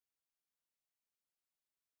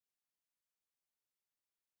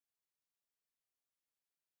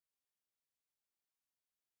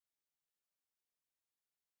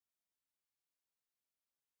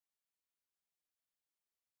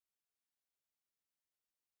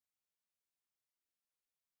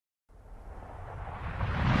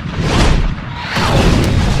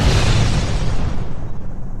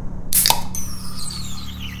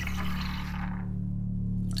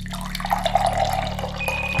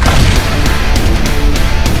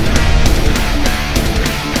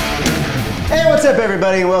What's up,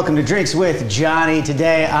 everybody, and welcome to Drinks with Johnny.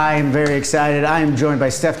 Today, I am very excited. I am joined by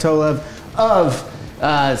Steph Tolev of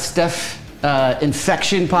Steph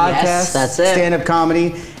Infection Podcast. Yes, that's it. Stand-up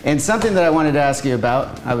comedy. And something that I wanted to ask you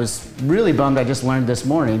about, I was really bummed I just learned this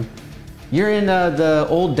morning. You're in the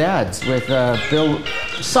Old Dads with Bill.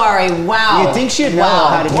 Sorry, wow. You'd think she'd know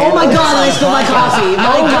how to handle Oh my God, let me spill my coffee.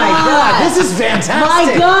 Oh my God, this is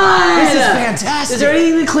fantastic. My God. This is fantastic. Is there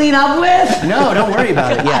anything to clean up with? No, don't worry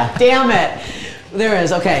about it, yeah. Damn it. There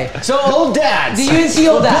is, okay. So Old Dads. Did you see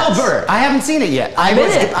Old Dads? Bill Burr. I haven't seen it yet. I know,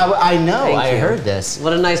 Thank I you. heard this.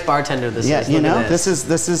 What a nice bartender this is. Yeah, you Look know, at this is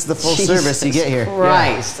the full service you get here.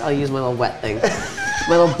 Christ, yeah. I'll use my little wet thing.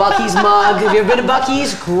 My little Buc-ee's mug. Have you ever been to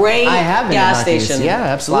Buc-ee's? Great I have been gas to Buc-ee's. station. Yeah,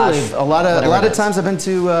 absolutely. A lot of times I've been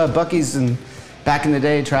to Buc-ee's and back in the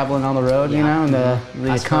day traveling on the road, you know, and the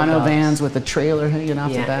econo vans with the trailer hanging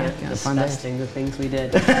off the back. Yeah, disgusting, the things we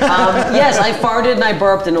did. Yes, I farted and I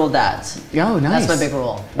burped in Old Dads. Oh, nice. That's my big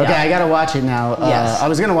rule. Okay, I gotta watch it now. Yes. I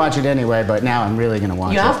was gonna watch it anyway, but now I'm really gonna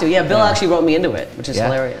watch it. You have to, yeah. Bill actually wrote me into it, which is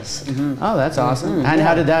hilarious. Mm-hmm. Oh, that's awesome. And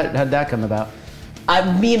how did that come about?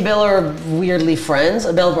 Me and Bill are weirdly friends.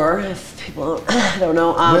 Bill Burr, if people don't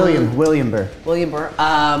know. William Burr. William Burr.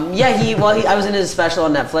 I was in his special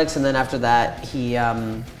on Netflix, and then after that,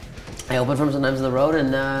 I opened for him sometimes on the road,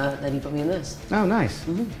 and then he put me in this. Oh, nice.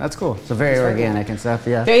 That's cool. So very organic and stuff,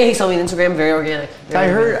 yeah. He saw me on Instagram, very organic. I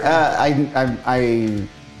heard, I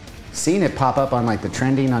seen it pop up on like the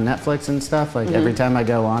trending on Netflix and stuff. Like every time I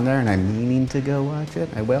go on there, and I'm meaning to go watch it,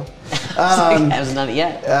 I will. I haven't done it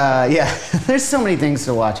yet. Yeah, there's so many things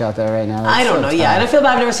to watch out there right now. I don't know. Yeah, and I feel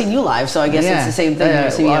bad I've never seen you live, so I guess it's the same thing.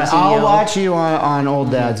 I'll watch you on Old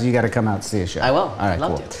Dads. You got to come out and see a show. I will. All right,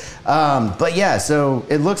 love to. But yeah, so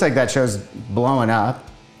it looks like that show's blowing up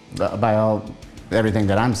by everything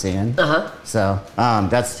that I'm seeing. So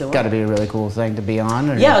that's got to be a really cool thing to be on.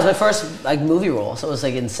 Or? Yeah, it was my first movie role, so it was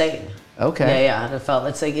insane. Okay. Yeah. And it felt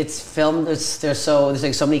it's filmed. There's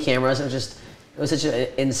so many cameras. It was such an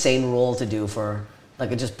insane role to do for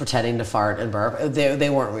just pretending to fart and burp. They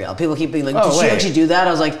weren't real. People keep being like, "Did you actually do that?"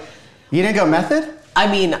 I was like, "You didn't go method?" I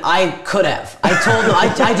mean, I could have. I told them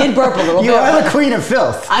I did burp a little bit. You are the queen of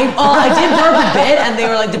filth. I did burp a bit, and they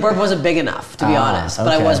were like, the burp wasn't big enough, to be honest. But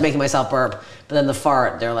I was making myself burp. But then the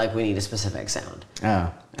fart, they're like, we need a specific sound. Oh.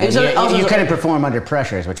 And you couldn't perform under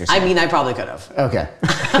pressure, is what you're saying. I mean, I probably could have. Okay.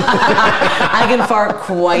 I can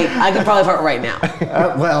probably fart right now.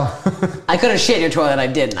 Well. I could have shit in your toilet, I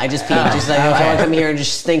didn't. I just peed. I want to come here and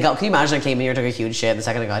just stink up. Can you imagine I came here, took a huge shit the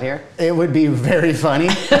second I got here? It would be very funny.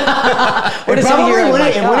 It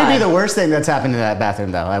wouldn't be the worst thing that's happened in that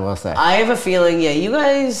bathroom, though, I will say. I have a feeling, yeah, you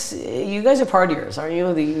guys are partiers, aren't you?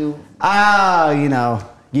 You know.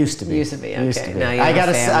 Used to be. Okay. Now you I got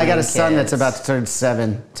a son that's about to turn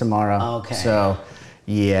 7 tomorrow. Okay. So,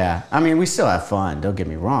 yeah. I mean, we still have fun. Don't get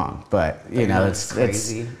me wrong, but you know, it's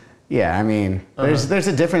crazy. Yeah, I mean, there's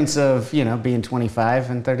a difference of being 25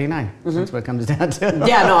 and 39. That's what it comes down to.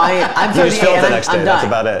 Yeah, no, I'm 38. You just feel it the next day. That's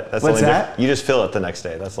about it. What's that? You just feel it the next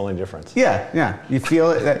day. That's the only difference. Yeah. You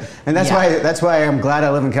feel it, and that's why I'm glad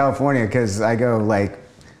I live in California, because I go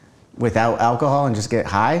without alcohol and just get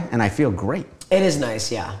high, and I feel great. It is nice,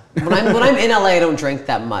 yeah. When I'm in LA, I don't drink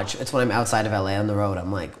that much. It's when I'm outside of LA on the road. I'm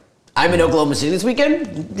like, I'm in Oklahoma City this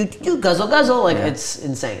weekend. Guzzle. It's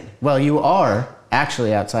insane. Well, you are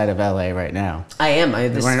actually outside of LA right now. I am.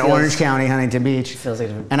 We're in Orange County, Huntington Beach. Feels like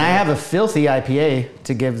and I have a filthy IPA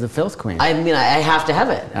to give the Filth Queen. I mean, I have to have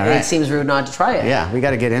it. All right. It seems rude not to try it. Yeah, we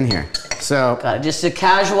got to get in here. So just a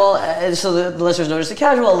casual, so the listeners know, just a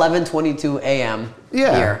casual 11:22 a.m.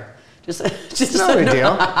 beer. Just no big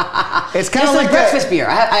deal. It's kind of like breakfast beer.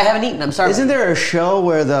 I haven't eaten. I'm sorry. Isn't there a show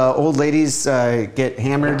where the old ladies get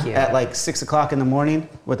hammered at 6 o'clock in the morning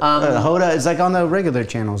with Hoda? It's on the regular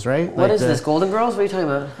channels, right? What is this? Golden Girls? What are you talking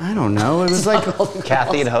about? I don't know. It was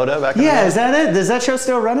Kathy and Hoda back in the day? Yeah, is that it? Is that show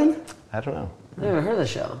still running? I don't know. I never heard of the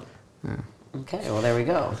show. Yeah. Okay, well there we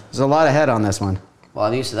go. There's a lot of head on this one. Well,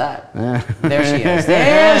 I'm used to that. There she is.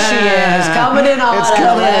 There she is. Coming in on It's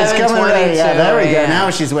coming in. Yeah, there we go. Now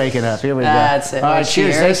she's waking up. Here we go. That's it. All right,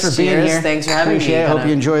 cheers. Thanks for being here. Thanks for having me. Appreciate it. Hope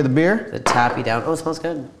you enjoy the beer. The tappy down. Oh, it smells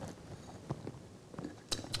good.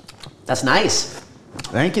 That's nice.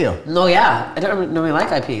 Thank you. No, yeah. I don't normally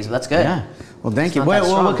like IPs, but that's good. Yeah. Well, thank you.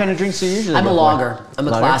 What kind of drinks do you usually I'm a lager. I'm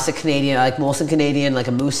a classic Canadian. I like Molson Canadian, like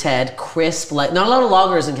a Moosehead, crisp. Not a lot of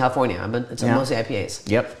lagers in California. It's mostly IPAs.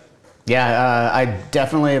 Yep. Yeah, I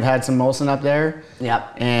definitely have had some Molson up there.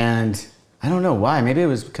 Yep. And I don't know why. Maybe it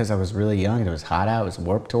was because I was really young and it was hot out. It was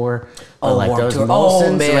Warped Tour. Oh, but Warped those Tour.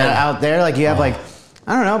 Molsons out there, you have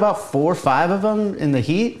I don't know, about 4 or 5 of them in the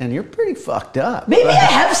heat, and you're pretty fucked up. Maybe I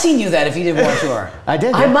have seen you then if you did Warped Tour. I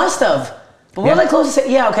did. I must have. But we're like close to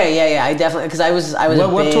yeah. I definitely because I was.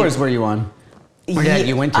 What tours were you on? Or that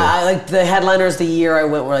you went to? Like the headliners the year I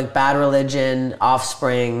went were like Bad Religion,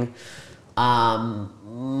 Offspring.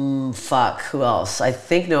 Who else? I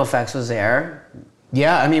think NOFX was there.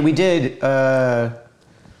 Yeah, I mean we did. The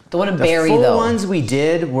one in Barrie though. The full though. ones we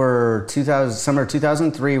did were summer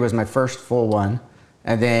 2003 was my first full one,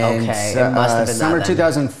 and then it must have been summer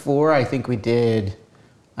 2004 I think we did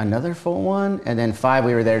another full one, and then 5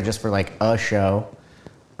 we were there just for like a show,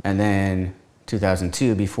 and then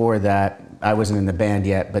 2002 before that I wasn't in the band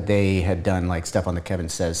yet, but they had done like stuff on the Kevin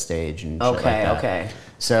Says stage and shit like that. Okay.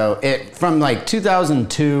 So it from like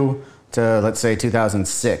 2002 to let's say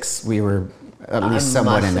 2006 we were at least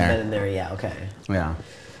somewhat in there. Been in there, yeah. Okay. Yeah.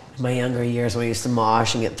 My younger years when I used to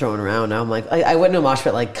mosh and get thrown around, now I'm like, I went to a mosh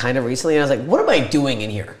pit like kind of recently, and I was like, what am I doing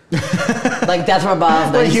in here? Like Death from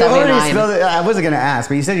Above, 1979. I wasn't going to ask,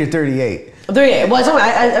 but you said you're 38. I'm 38. Well, I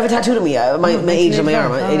have a tattoo to me. My age on my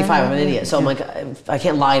arm. I'm 85. I'm an idiot. So I'm like, I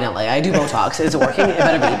can't lie now. Like, I do Botox. Is it working? It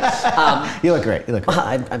better be. You look great.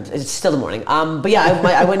 It's still the morning. But yeah,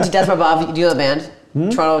 I went to Death from Above. Do you know the band?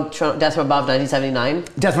 Toronto, Death from Above, 1979.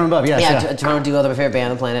 Death from Above, yes. Yeah, Toronto Duo, my favorite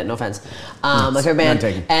band on the planet, no offense. My favorite band.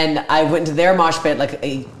 And I went to their mosh pit like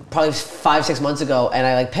probably 5-6 months ago, and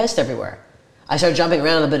I like pissed everywhere. I started jumping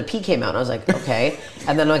around, and a bit of pee came out, and I was like, okay.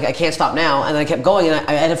 And then like I can't stop now, and then I kept going, and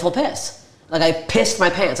I had a full piss. Like I pissed my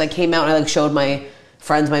pants. I came out and I like showed my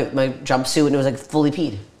friends my jumpsuit, and it was like fully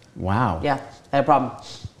peed. Wow. Yeah, I had a problem.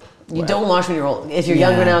 You don't mosh when you're old. If you're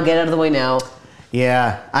younger now, get out of the way now.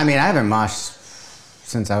 Yeah, I mean I haven't moshed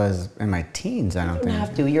since I was in my teens, I don't think. You don't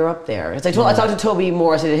have to. You're up there. It's like I talked to Toby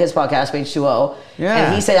Morris. He did his podcast, H2O. Yeah.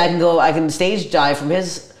 And he said I can stage dive from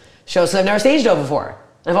his show. So I've never stage dove before.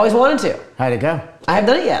 I've always wanted to. How'd it go? I haven't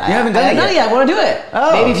done it yet. You haven't done it yet? I want to do it.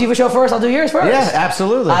 Oh. Maybe if you have a show first, I'll do yours first. Yeah,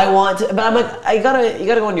 absolutely. I want to, but I'm like, you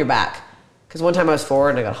gotta go on your back. Because one time I was forward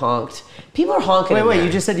and I got honked. People are honking. Wait,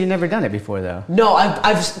 you just said you've never done it before, though. No,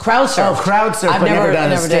 I've crowd surfed. Oh, crowd surfed. I've never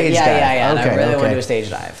done a stage dive. Yeah. Okay, I really want to do a stage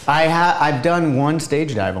dive. I've done one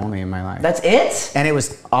stage dive only in my life. That's it? And it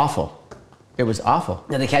was awful. It was awful.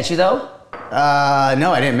 Did they catch you though?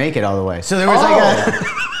 No, I didn't make it all the way. So there was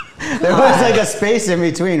like a space in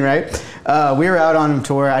between, right? We were out on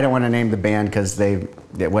tour. I don't want to name the band because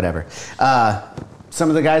whatever. Some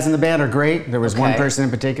of the guys in the band are great. There was one person in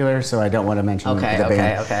particular, so I don't want to mention the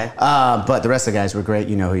band. Okay. But the rest of the guys were great.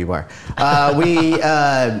 You know who you are.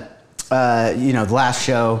 The last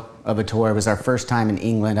show of a tour was our first time in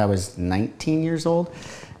England. I was 19 years old,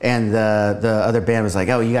 and the other band was like,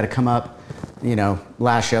 "Oh, you got to come up."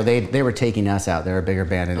 Last show they were taking us out. They're a bigger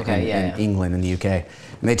band in England and the UK, and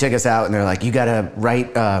they took us out, and they're like, "You got to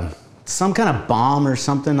write some kind of bomb or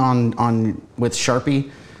something on with Sharpie."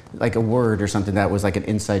 Like a word or something that was like an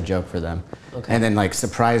inside joke for them. Okay. And then like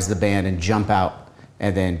surprise the band and jump out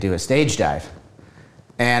and then do a stage dive.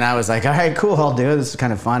 And I was like, all right, cool, I'll do it. This is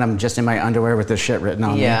kind of fun. I'm just in my underwear with this shit written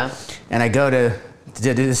on me. And I go to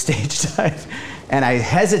do the stage dive, and I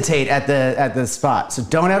hesitate at the spot. So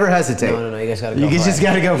don't ever hesitate. No, you guys gotta go for it. You just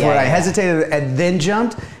gotta go for it. I hesitated and then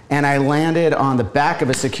jumped, and I landed on the back of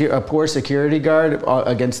a poor security guard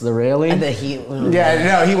against the railing. And then he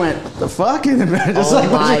went, the fuck? And just push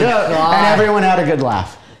it up. And everyone had a good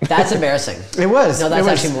laugh. That's embarrassing. It was. No, that's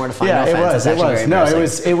actually mortifying. Yeah, no offense. It was. No,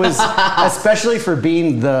 it was especially for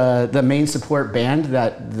being the main support band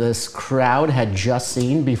that this crowd had just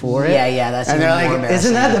seen before it. Yeah, that's. And they're like,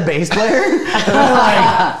 "Isn't that the bass player?" And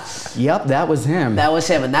I'm like, "Yep, that was him." That was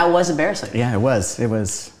him, and that was embarrassing. Yeah, it was.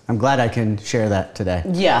 I'm glad I can share that today.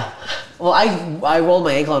 Yeah. Well, I rolled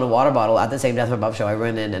my ankle on a water bottle at the same Death from Above show. I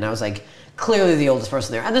ran in, and I was like, clearly the oldest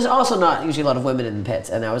person there. And there's also not usually a lot of women in the pits.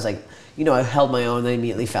 And I was like, I held my own, and then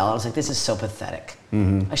immediately fell. I was like, this is so pathetic.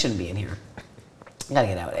 I shouldn't be in here. I gotta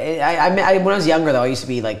get out. When I was younger, though, I used to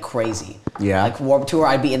be like crazy. Yeah. Like Warped Tour,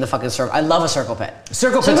 I'd be in the fucking circle. I love a circle pit.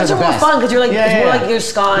 Circle pits are more fun because you're like, it's more like you're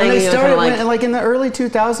skying. When they started, like in the early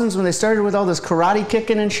 2000s, when they started with all this karate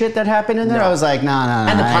kicking and shit that happened in there, I was like, no.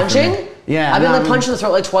 And the punching? Yeah. I've been like punched in the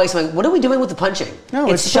throat like twice. I'm like, what are we doing with the punching? No,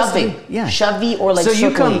 it's shoving. Shovey or like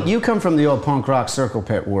circling. So you come from the old punk rock circle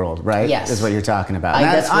pit world, right? Yes. Is what you're talking about.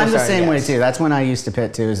 I'm the same way too. That's when I used to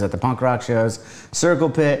pit too, is at the punk rock shows, circle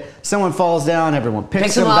pit, someone falls down, everyone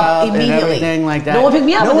picks them up immediately. And everything like that. No one picked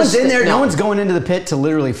me up. No one's in there. No one's going into the pit to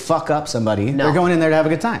literally fuck up somebody. No. They're going in there to have a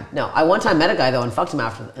good time. No. I one time met a guy though and fucked him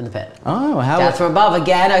after in the pit. Oh, how? Death from Above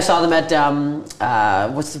again. I saw them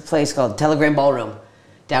at what's the place called? Telegram Ballroom.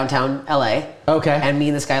 Downtown LA. Okay. And me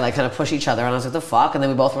and this guy like kind of push each other, and I was like, the fuck? And then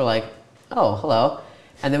we both were like, oh, hello.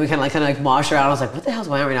 And then we kind of moshed around. I was like, what the hell's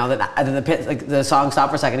going on right now? And then the pit, like the song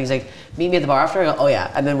stopped for a second. He's like, meet me at the bar after. I go, oh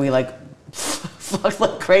yeah. And then we like fucked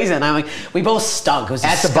like crazy. And I'm like, we both stunk. It was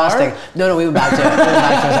disgusting. The bar? No, we went back to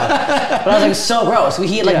it. But I was like, so gross.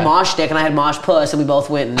 He had like mosh dick and I had mosh puss, and we both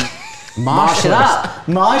went and mosh it up.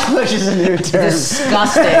 Mosh push is a new term.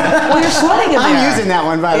 Disgusting. Well, you're sweating in there. I'm using that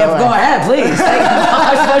one, by the way. Go ahead, please.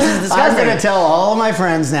 Mosh push is disgusting. I'm going to tell all my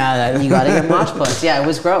friends now that you got to get mosh puss. Yeah, it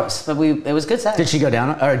was gross, but it was good sex. Did she go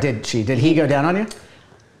down, or did he go down on you?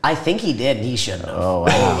 I think he did, and he shouldn't have. Oh,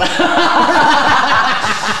 wow.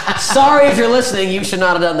 Sorry if you're listening, you should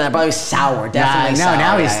not have done that. Probably sour, definitely sour.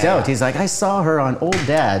 Now he's stoked. He's like, I saw her on Old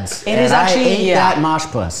Dad's. It is actually, I ate that mosh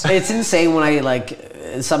puss. It's insane when I, like,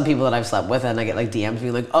 some people that I've slept with, and I get, like, DMs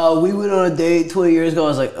being like, oh, we went on a date 20 years ago. I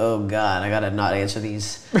was like, oh, God, I got to not answer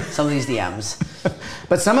some of these DMs.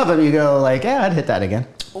 But some of them you go like, yeah, I'd hit that again.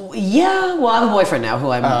 Yeah, well, I have a boyfriend now who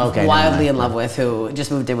I'm wildly in love with, who just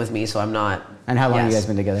moved in with me, so I'm not. And how long have you guys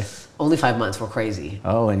been together? Only 5 months. We're crazy.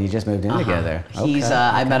 Oh, and you just moved in together.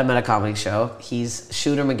 I met him at a comedy show. He's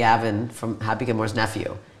Shooter McGavin from Happy Gilmore's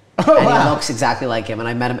nephew. Oh, and wow. he looks exactly like him. And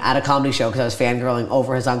I met him at a comedy show because I was fangirling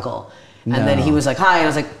over his uncle. And then he was like, hi. And I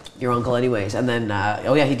was like, your uncle anyways. And then, he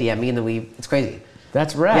DM'd me, and then it's crazy.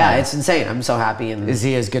 That's rad. Yeah, it's insane. I'm so happy. And is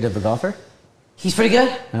he as good of a golfer? He's pretty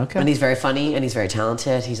good. Okay. And he's very funny, and he's very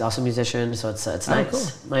talented. He's also a musician, so it's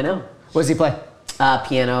nice. Cool. I know. What does he play?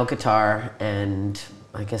 Piano, guitar, and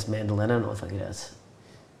I guess mandolin. I don't know what the fuck he does.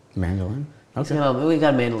 Mandolin? Okay. We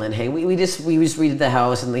got a mandolin. Hey, we just redid the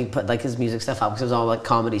house, and they put like his music stuff up because it was all like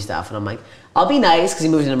comedy stuff. And I'm like, I'll be nice because he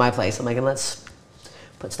moved into my place. I'm like, and let's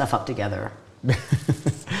put stuff up together.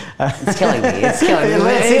 It's killing me. It's killing me.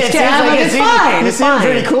 It's fine. You seem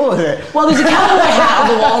pretty cool with it. Well, there's a cowboy hat on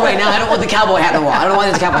the wall right now. I don't want the cowboy hat on the wall. I don't know why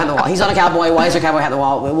there's a cowboy hat on the wall. He's on a cowboy. Why is there a cowboy hat on the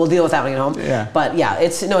wall? We'll deal with that when we get home. Yeah. But yeah,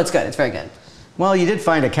 it's good. It's very good. Well, you did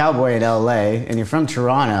find a cowboy in L.A. and you're from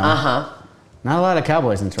Toronto. Not a lot of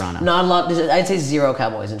cowboys in Toronto. Not a lot. I'd say 0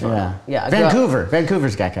 cowboys in Toronto. Yeah.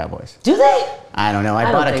 Vancouver's got cowboys. Do they? I don't know.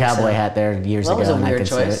 I bought a cowboy hat there years ago. That was a weird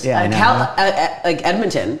choice. Yeah. Like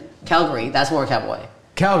Edmonton, Calgary. That's more cowboy.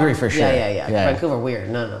 Calgary for sure. Yeah. Vancouver, weird.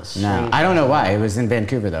 No. I don't know why. It was in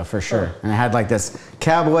Vancouver though, for sure. And I had like this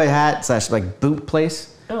cowboy hat / like boot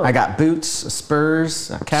place. Oh. I got boots, spurs,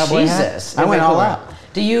 a cowboy hat. I went all out.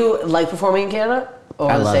 Do you like performing in Canada? Or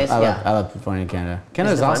the States? I love performing in Canada.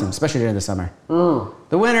 Canada's awesome, especially during the summer.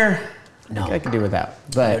 The winter, I could do without.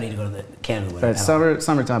 But I don't need to go to Canada. But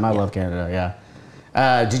summertime, I love Canada.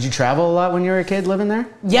 Yeah. Did you travel a lot when you were a kid living there?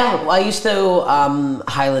 Yeah, I used to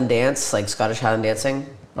Highland dance, like Scottish Highland dancing.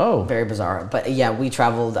 Oh. Very bizarre. But yeah, we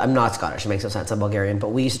traveled. I'm not Scottish, it makes no sense. I'm Bulgarian. But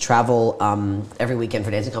we used to travel every weekend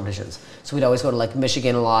for dancing competitions. So we'd always go to like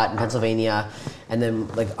Michigan a lot and Pennsylvania, and then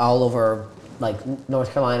like all over like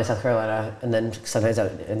North Carolina, South Carolina, and then sometimes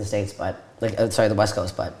out in the States, but like outside the West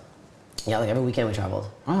Coast. But yeah, like every weekend we traveled.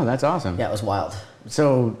 Oh, that's awesome. Yeah, it was wild.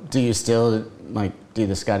 So do you still like do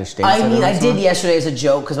the Scottish dance? I mean, I did yesterday as a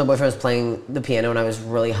joke because my boyfriend was playing the piano and I was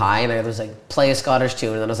really high and I was like, play a Scottish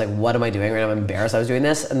tune, and then I was like, what am I doing right now? I'm embarrassed I was doing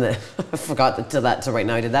this, and then I forgot to that. So right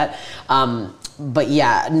now I did that. But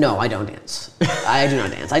yeah, no, I don't dance. I do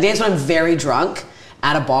not dance. I dance when I'm very drunk.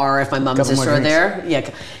 At a bar, if my mom and sister are there. Yeah,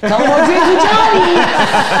 couple more drinky, Johnny.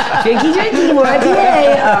 Drinky, more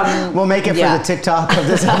IPA. We'll make it for the TikTok of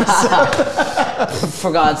this episode.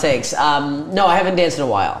 For God's sakes. No, I haven't danced in a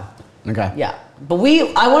while. Okay. Yeah. But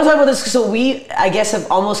I want to talk about this, so we, I guess, have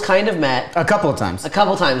almost kind of met. A couple of times. A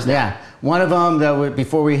couple times now. Yeah. One of them,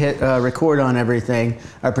 before we hit record on everything,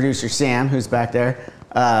 our producer Sam, who's back there,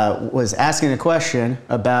 was asking a question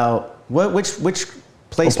about which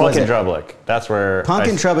place was it? Punk and Drublic. That's where Punk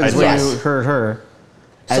and Drublic is where you heard her.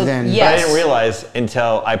 And then But I didn't realize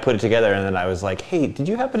until I put it together, and then I was like, hey, did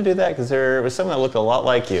you happen to do that? Because there was someone that looked a lot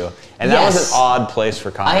like you. And that was an odd place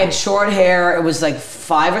for comedy. I had short hair. It was like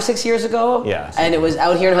 5 or 6 years ago. Yeah. And it was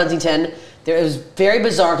out here in Huntington. It was very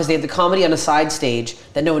bizarre because they had the comedy on a side stage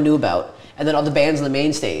that no one knew about, and then all the bands on the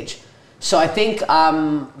main stage. So I think... is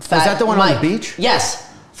that the one on the beach? Yes.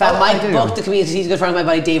 Mike booked the comedian. He's a good friend of my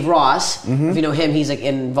buddy Dave Ross. If you know him, he's like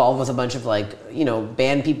involved with a bunch of like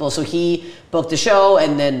band people. So he booked the show,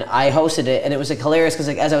 and then I hosted it, and it was like hilarious because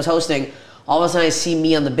like as I was hosting, all of a sudden I see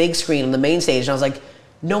me on the big screen on the main stage, and I was like,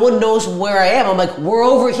 no one knows where I am. I'm like, we're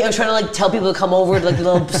over here. I was trying to like tell people to come over to like the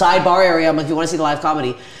little sidebar area. I'm like, if you want to see the live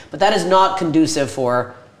comedy, but that is not conducive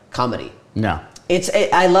for comedy. No.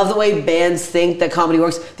 I love the way bands think that comedy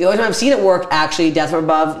works. The only time I've seen it work, actually, Death from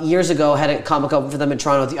Above, years ago, had a comic open for them in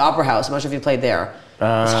Toronto at the Opera House. I'm not sure if you played there.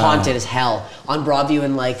 It's haunted as hell. On Broadview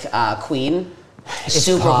in like Queen.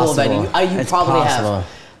 Super cool venue. You probably have.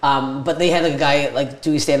 But they had like a guy like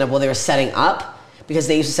doing stand-up while they were setting up. because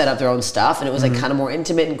they used to set up their own stuff, and it was like kind of more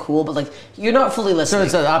intimate and cool, but like you're not fully listening.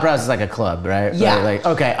 So it's Opera House is like a club, right? Yeah. Like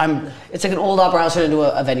okay, It's like an old opera house turned into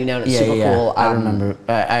a venue now, and it's super cool. I remember.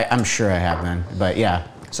 I'm sure I have been, but yeah.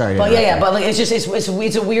 Sorry. But but like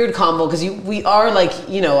it's a weird combo because we are like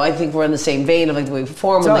I think we're in the same vein of like the way we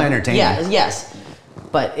perform. It's all like, entertaining. Yeah, yes.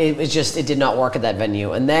 But it did not work at that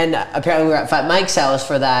venue, and then apparently we were at Fat Mike's house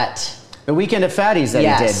for that. The weekend at Fatty's that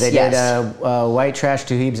he did. They did White Trash,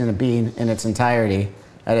 Two Heebs, and a Bean in its entirety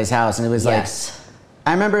at his house, and it was like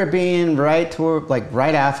I remember it being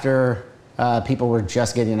right after people were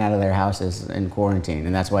just getting out of their houses in quarantine,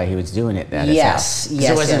 and that's why he was doing it at his house.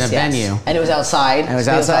 Yes, it wasn't a venue, and it was outside. And it was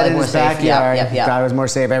outside in his backyard. Thought it was more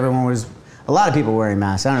safe. A lot of people wearing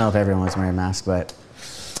masks. I don't know if everyone was wearing masks, but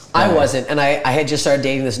I wasn't, and I had just started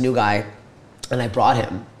dating this new guy, and I brought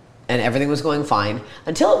him. And everything was going fine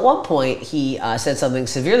until at one point he said something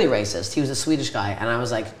severely racist. He was a Swedish guy, and I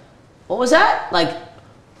was like, "What was that?" Like,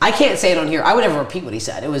 I can't say it on here. I would never repeat what he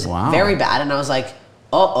said. It was very bad, and I was like,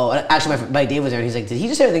 "Oh." Actually, my buddy Dave was there, and he's like, "Did he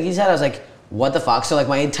just say everything he said?" I was like, "What the fuck?" So like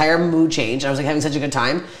my entire mood changed. I was like having such a good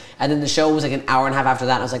time, and then the show was like an hour and a half after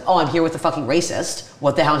that. And I was like, "Oh, I'm here with the fucking racist.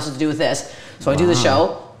 What the hell has to do with this?" So I do the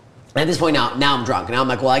show, and at this point now I'm drunk. Now I'm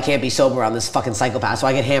like, "Well, I can't be sober on this fucking psychopath," so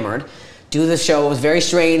I get hammered. Do the show. It was very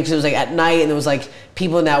strange because it was like at night, and there was like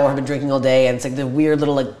people now have been drinking all day, and it's like the weird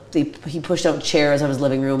little he pushed out chairs out of his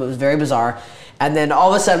living room. It was very bizarre, and then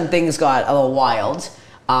all of a sudden things got a little wild.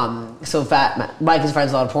 So Fat Mike is friends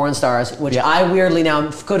with a lot of porn stars, which I weirdly now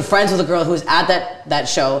am good friends with a girl who was at that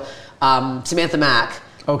show, Samantha Mack.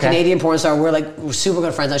 Okay. Canadian porn star. We're super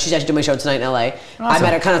good friends now. She's actually doing my show tonight in LA. Awesome. I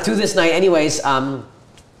met her kind of through this night. Anyways,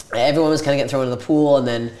 everyone was kind of getting thrown into the pool, and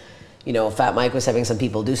then. Fat Mike was having some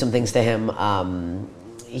people do some things to him.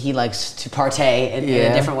 He likes to partay in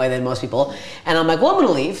a different way than most people. And I'm like, well, I'm going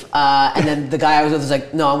to leave. And then the guy I was with was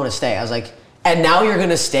like, no, I'm going to stay. I was like, and now you're going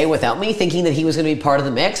to stay without me, thinking that he was going to be part of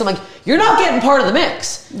the mix? I'm like, you're not getting part of the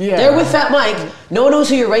mix. Yeah. They're with Fat Mike. No one knows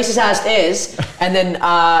who your racist ass is. And then,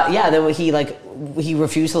 then he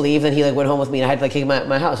refused to leave. Then he went home with me, and I had to kick him out of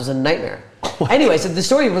my house. It was a nightmare. Anyway, so the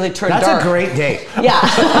story really turned dark. That's a great date. Yeah.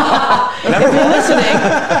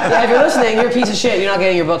 If you're listening, you're a piece of shit. You're not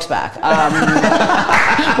getting your books back.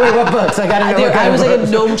 Wait, what books? I gotta know. I was like a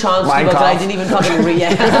Noam Chomsky book that I didn't even fucking read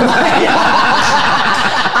yet.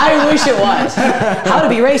 I wish it was. How to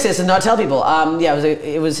be racist and not tell people.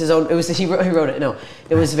 It was his own. He wrote it. No,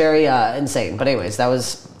 it was very insane. But anyways,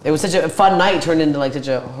 it was such a fun night turned into such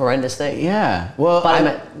a horrendous thing. Yeah. Well,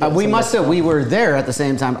 we were there at the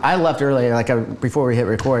same time. I left early, before we hit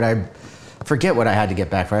record. I forget what I had to get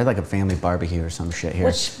back for. I had a family barbecue or some shit here.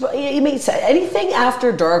 Which it made sense. Anything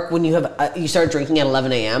after dark when you start drinking at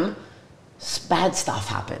 11 a.m. Bad stuff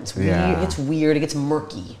happens. It's weird. It gets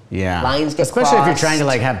murky. Yeah. Lines get Especially crossed. if you're trying to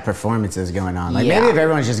have performances going on. Maybe if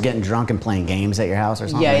everyone's just getting drunk and playing games at your house or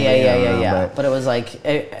something. Yeah. But it was I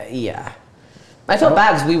felt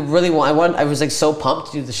bad because we really I was so pumped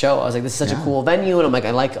to do the show. I was like, this is such a cool venue, and I'm like,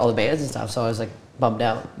 I like all the bands and stuff, so I was bummed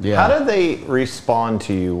out. Yeah. How did they respond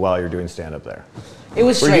to you while you're doing stand-up there? It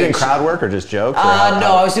was strange. Were you doing crowd work or just jokes? No,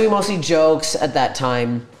 I was doing mostly jokes at that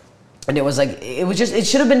time. And it was it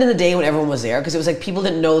should have been in the day when everyone was there, because it was people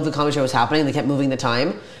didn't know the comedy show was happening, and they kept moving the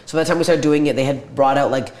time. So by the time we started doing it, they had brought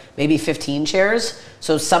out maybe 15 chairs.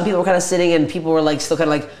 So some people were kind of sitting, and people were still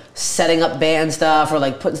kind of setting up band stuff or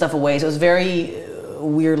putting stuff away. So it was very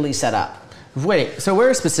weirdly set up. Wait, so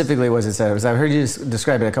where specifically was it set up? I've heard you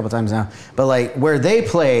describe it a couple times now, but where they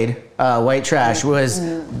played White Trash was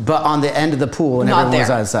but on the end of the pool, and everyone was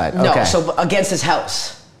outside. No, so against his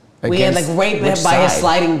house. We had right by his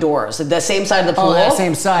sliding doors, the same side of the pool. Oh, that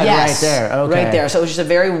same side, right there. Okay, right there. So it was just a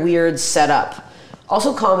very weird setup.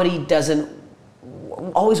 Also, comedy doesn't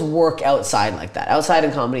always work outside like that. Outside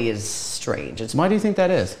in comedy is strange. Why do you think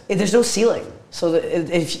that is? There's no ceiling, so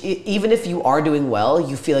even if you are doing well,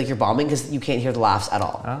 you feel like you're bombing because you can't hear the laughs at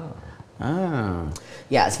all. Oh.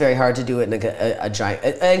 Yeah, it's very hard to do it in a giant.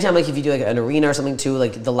 Anytime if you do an arena or something too,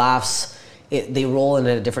 the laughs. They roll in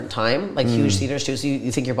at a different time, huge theaters too. So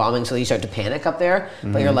you think you're bombing, so you start to panic up there.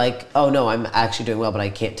 But you're like, oh no, I'm actually doing well, but I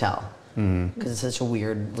can't tell because it's such a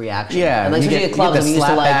weird reaction. Yeah, and especially at clubs, you get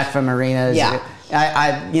the slap back from arenas. Yeah,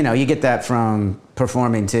 you get that from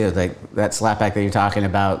performing too. That slap back that you're talking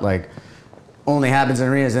about, only happens in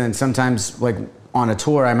arenas, and sometimes on a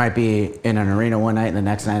tour, I might be in an arena one night, and the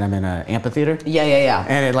next night I'm in an amphitheater. Yeah.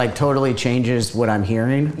 And it totally changes what I'm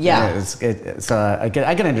hearing. Yeah. So I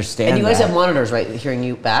can understand. And you guys have monitors, right? Hearing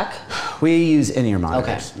you back. We use in-ear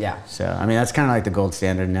monitors. Okay. Yeah. So that's kind of the gold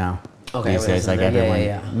standard now. Okay. These days,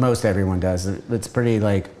 most everyone does. It's pretty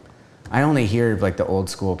I only hear like the old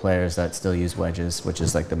school players that still use wedges, which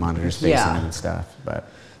is like the monitors facing them and stuff. But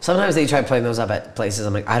sometimes they try putting those up at places.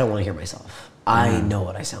 I'm like, I don't want to hear myself. I know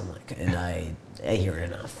what I sound like, and I hear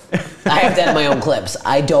it enough. I have to edit my own clips.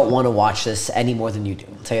 I don't want to watch this any more than you do.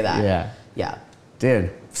 I'll tell you that. Yeah.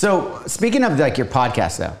 Dude. So speaking of like your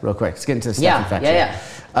podcast though, real quick, let's get into Steph Infection.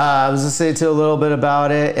 I was listening to a little bit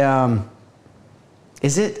about it.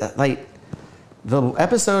 Is it like the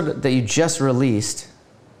episode that you just released?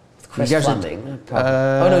 Chris Fleming.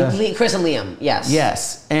 Chris and Liam.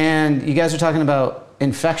 Yes. And you guys are talking about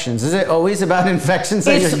infections. Is it always about infections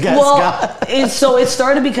that your guests got? So it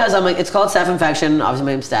started because I'm like, it's called Steph Infection. Obviously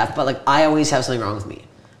my name's Steph, but like I always have something wrong with me.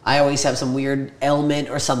 I always have some weird ailment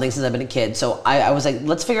or something since I've been a kid. So I was like,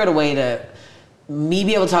 let's figure out a way to me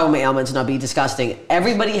be able to talk about my ailments and not be disgusting.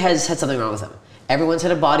 Everybody has had something wrong with them. Everyone's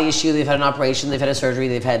had a body issue. They've had an operation. They've had a surgery.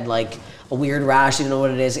 They've had like a weird rash. You don't know what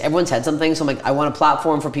it is. Everyone's had something. So I'm like, I want a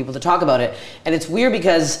platform for people to talk about it. And it's weird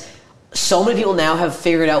because so many people now have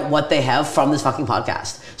figured out what they have from this fucking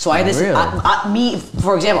podcast. So I had this, me,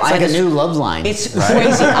 for example, it's like a new love line. It's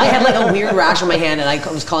crazy. I had like a weird rash on my hand and I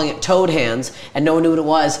was calling it toad hands and no one knew what it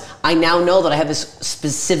was. I now know that I have this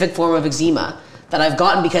specific form of eczema that I've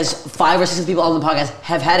gotten because 5 or 6 people on the podcast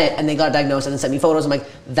have had it and they got diagnosed and then sent me photos. I'm like,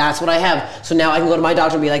 that's what I have. So now I can go to my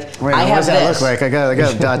doctor and be like, I have this. What does that look like? I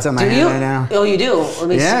got dots on my hand right now. Oh, you do?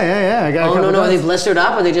 Yeah. I got a couple no. Are they blistered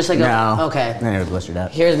up or they just like, no. Okay. They're blistered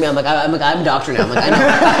up. Here's me. I'm a doctor now. I'm like, I know.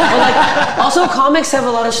 But like, also comics have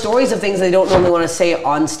a lot of stories of things they don't normally want to say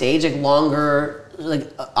on stage, like longer,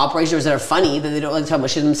 like operations that are funny that they don't like to talk about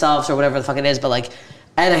shit themselves or whatever the fuck it is. But like,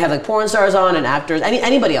 and I have like porn stars on and actors,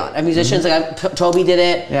 anybody on, and musicians. Like Toby did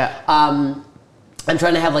it. Yeah. I'm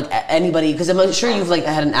trying to have like anybody because I'm sure you've like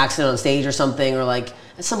had an accident on stage or something, or like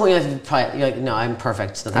at some point you're like, no, I'm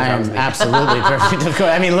perfect. Nothing's wrong with me. Absolutely perfect. Of course.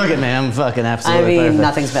 I mean, look at me. I'm fucking absolutely perfect.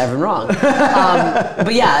 Nothing's ever wrong.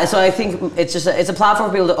 But yeah, so I think it's a platform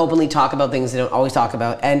for people to openly talk about things they don't always talk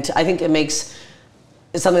about, and I think it's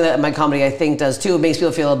something that my comedy I think does too. It makes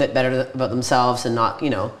people feel a bit better about themselves and not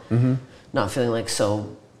not feeling like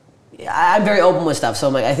so. I'm very open with stuff, so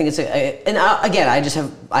I'm like, I think it's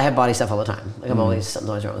I have body stuff all the time. Like something's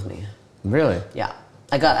always wrong with me. Really? Yeah.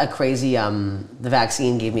 I got a crazy. The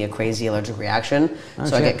vaccine gave me a crazy allergic reaction,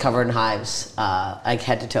 so I get covered in hives, like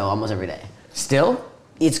head to toe, almost every day. Still?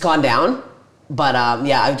 It's gone down, but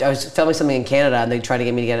I was filming something in Canada, and they tried to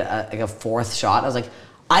get me to get a 4th shot. I was like,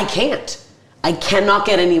 I can't. I cannot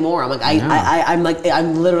get any more. I'm like,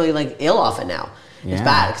 I'm literally like ill off it now. Yeah. It's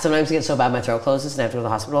bad. Sometimes it gets so bad my throat closes and I have to go to the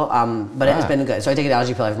hospital. But it has been good. So I take an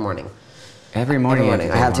allergy pill every morning. Every morning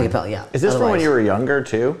I have to take a pill, yeah. Is this from when you were younger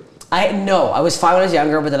too? No, I was fine when I was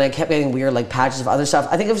younger, but then I kept getting weird like patches of other stuff.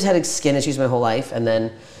 I think I've just had skin issues my whole life. And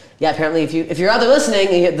then, apparently if you're out there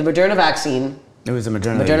listening, you get the Moderna vaccine. It was a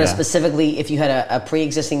Moderna. Moderna specifically, if you had a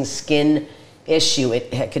pre-existing skin issue,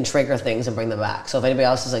 it can trigger things and bring them back. So if anybody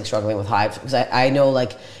else is like struggling with hives, because I know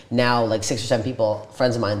like now like 6 or 7 people,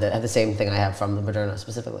 friends of mine that have the same thing I have from the Moderna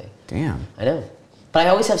specifically. Damn. I know. But I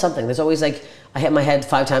always have something. There's always like, I hit my head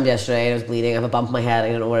 5 times yesterday and I was bleeding. I have a bump in my head.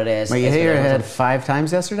 I don't know what it is. Wait, you hit your head 5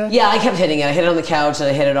 times yesterday? Yeah, I kept hitting it. I hit it on the couch, and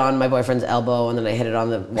I hit it on my boyfriend's elbow, and then I hit it on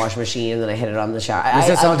the washing machine, and then I hit it on the shower. Was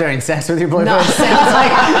this all during sex with your boyfriend? No, sex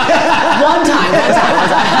like one time.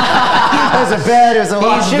 It was a bed, it was a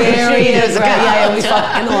washing machine. Yeah, we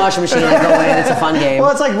fuck in the washing machine. I go in. It's a fun game.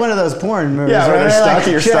 Well, it's like one of those porn movies. Yeah, where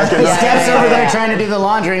you're stuck in the Steph's over there trying to do the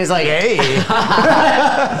laundry, and he's like, hey.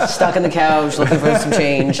 Stuck in the couch, looking for some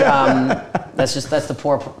change. That's the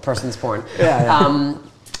poor person's porn. I'm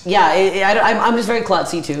just very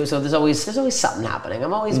klutzy too, so there's always something happening.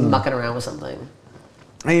 I'm always mucking around with something.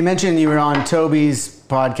 And you mentioned you were on Toby's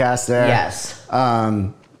podcast there. Yes.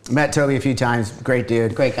 Met Toby a few times. Great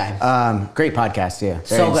dude. Great guy. Great podcast, yeah.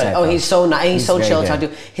 So good. Insightful. Oh, he's so nice. He's so chill to talk to.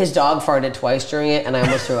 His dog farted twice during it, and I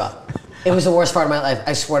almost threw up. It was the worst fart of my life.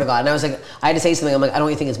 I swear to God. And I was like, I had to say something. I'm like, I don't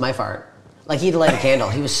even think it's my fart. Like, he had to light a candle.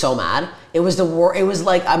 He was so mad. It was the worst. It was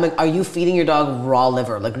like, I'm like, are you feeding your dog raw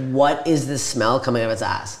liver? Like, what is this smell coming out of its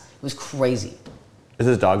ass? It was crazy. Is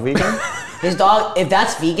his dog vegan? His dog, if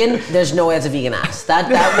that's vegan, there's no way it's a vegan ass. That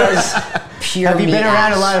was pure Have you been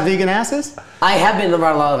around ass. a lot of vegan asses? I have been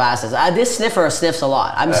around a lot of asses. This sniffer sniffs a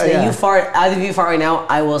lot. You fart, either of you fart right now,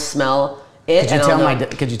 I will smell it.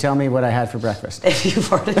 Could you tell me what I had for breakfast? If you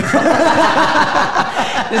farted.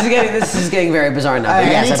 This is getting very bizarre now.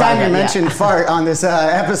 Anytime you mention fart on this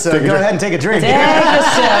episode, go ahead and take a drink. Take a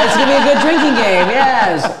sip. It's going to be a good drinking game,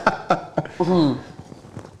 yes.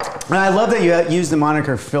 And I love that you use the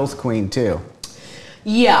moniker Filth Queen, too.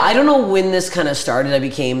 Yeah, I don't know when this kind of started.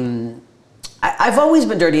 I've always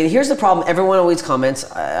been dirty. And here's the problem. Everyone always comments.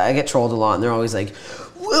 I get trolled a lot, and they're always like,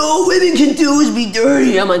 all women can do is be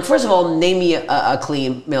dirty. I'm like, first of all, name me a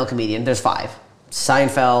clean male comedian. There's 5.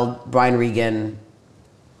 Seinfeld, Brian Regan.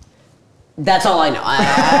 That's all I know.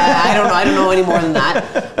 I don't know any more than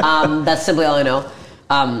that. That's simply all I know.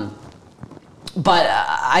 But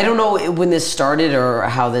I don't know when this started or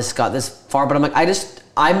how this got this far, but I'm like,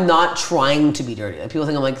 I'm not trying to be dirty. Like, people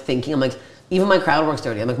think I'm like thinking, I'm like, even my crowd work's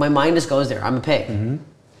dirty. I'm like, my mind just goes there. I'm a pig. Mm-hmm.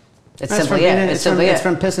 It's simply it. It's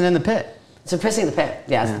from pissing in the pit. It's from pissing in the pit.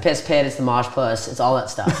 Yeah, it's the piss pit, it's the mosh puss, it's all that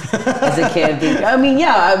stuff. As a kid, I mean,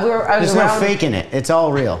 yeah, I was There's no faking it. It's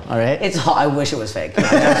all real, all right? I wish it was fake.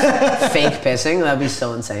 Fake pissing, that'd be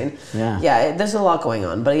so insane. Yeah, there's a lot going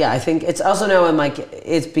on. But yeah, I think it's also now I'm like,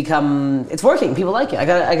 it's working. People like it. I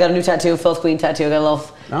got a new tattoo, Filth Queen tattoo. I got a little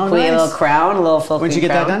queen, nice. A little crown, a little Filth Queen. When'd you get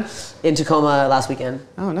crown that done? In Tacoma last weekend.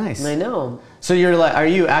 Oh, nice. I know. So are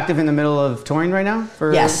you active in the middle of touring right now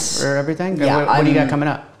for everything? Yeah. What do you got coming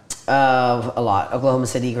up? A lot. Oklahoma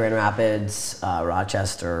City, Grand Rapids,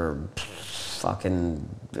 Rochester, fucking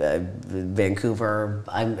Vancouver.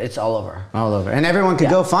 It's all over. All over. And everyone can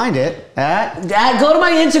go find it at... Go to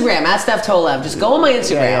my Instagram, at Steph Tolev. Just go on my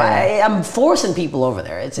Instagram. I'm forcing people over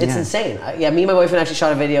there. It's insane. Me and my boyfriend actually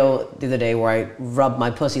shot a video the other day where I rubbed my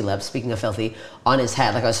pussy lips, speaking of filthy, on his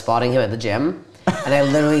head. Like I was spotting him at the gym.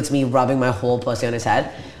 And it's me rubbing my whole pussy on his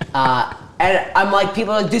head. And I'm like,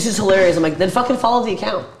 people are like, this is hilarious. I'm like, then fucking follow the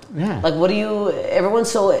account. Yeah. Like,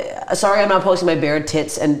 everyone's so, sorry I'm not posting my bare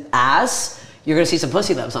tits and ass. You're going to see some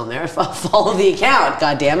pussy lips on there. Follow the account,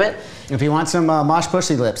 God damn it. If you want some mosh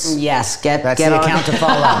pussy lips. Yes, that's the account to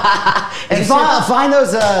follow.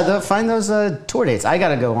 And find those tour dates. I got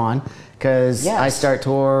to go on because I start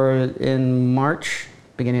tour in March,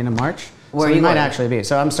 beginning of March. Where you might actually be.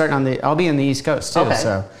 So I'll be in the East Coast too. Okay.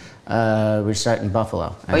 So we're starting in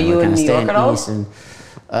Buffalo. Are you in New York at all?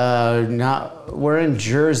 We're in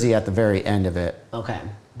Jersey at the very end of it. Okay.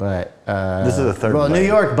 But this is the third. Well, New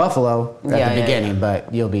York, Buffalo at the beginning,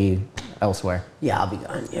 but you'll be elsewhere. Yeah, I'll be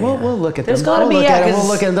gone. We'll look at them. There's gotta be we'll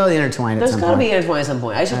look at them. They'll intertwine at some point. There's gotta be intertwine at some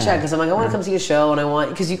point. I should check because I'm like, I want to come see a show, and I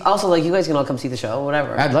want because you guys can all come see the show,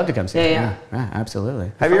 whatever. I'd love to come see it. Yeah,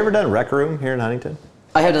 absolutely. Have you ever done Rec Room here in Huntington?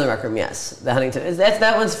 I have done the Rec Room, yes. The Huntington.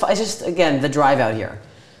 That one's. It's just again the drive out here.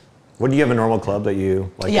 What do you have a normal club that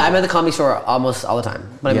you like? Yeah, I'm at the Comedy Store almost all the time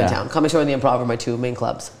when I'm in town. Comedy Store and the Improv are my 2 main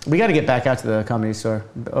clubs. We got to get back out to the Comedy Store.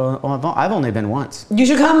 I've only been once. You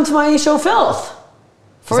should come to my show, Filth.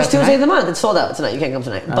 First Tuesday of the month. It's sold out tonight. You can't come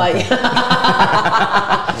tonight. Okay. But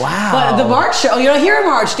wow. But the March show, you're not here in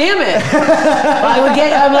March. Damn it.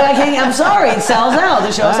 I'm sorry. It sells out.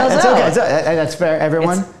 The show sells out. Okay. That's fair.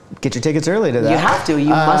 Everyone, get your tickets early to that. You have to. You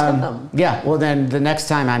must get them. Yeah. Well, then the next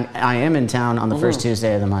time I am in town on the first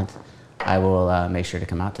Tuesday of the month, I will make sure to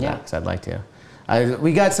come out to that because I'd like to.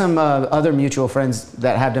 We got some other mutual friends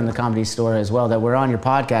that have done the Comedy Store as well that were on your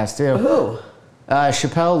podcast too. Who?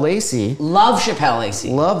 Chappelle Lacey. Love Chappelle Lacey.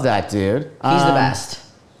 Love that dude. He's the best.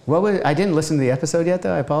 I didn't listen to the episode yet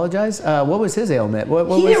though. I apologize. What was his ailment? He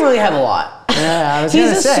didn't really have a lot. Yeah, I was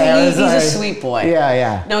gonna say. He's a sweet boy.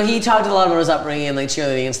 Yeah. No, he talked a lot about his upbringing and like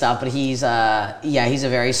cheerleading and stuff, but he's a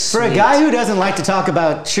very sweet. For a guy who doesn't like to talk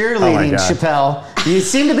about cheerleading, Chappelle, you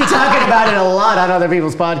seem to be talking about it a lot on other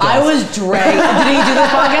people's podcasts. I was dragged. Did he do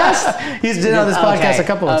this podcast? He's done on this podcast a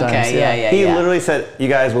couple of times. Okay, yeah. He literally said, "You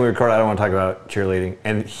guys, when we record, I don't want to talk about cheerleading,"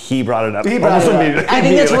 and he brought it up. I think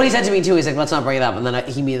that's what he said to me too. He's like, "Let's not bring it up," and then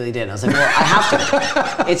he immediately did. I was like, "Well, I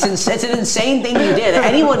have to." It's an insane thing you did.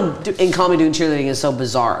 Anyone in comedy doing cheerleading is so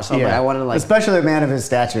bizarre. So I wanted to especially a man of his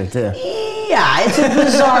stature too. Yeah, it's a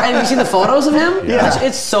bizarre. Have you seen the photos of him? Yeah,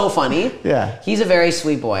 it's so funny. Yeah, he's a very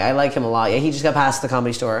sweet boy. I like him a lot. Yeah, he just got past the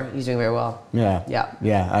Comedy Store. He's doing very well. Yeah.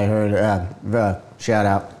 I heard. Shout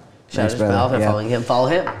out. Shout out to Chappelle. Following him. Follow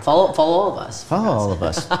him. Follow all of us. Follow all of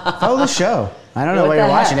us. Follow the show. I don't know why you're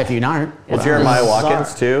watching if you aren't. Well, Jeremiah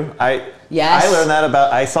Watkins too. I learned that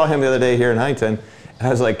I saw him the other day here in Huntington, and I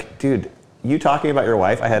was like, dude, you talking about your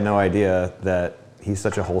wife? I had no idea that he's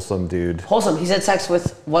such a wholesome dude. Wholesome. He's had sex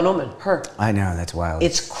with one woman, her. I know, that's wild.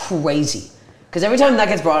 It's crazy. Because every time that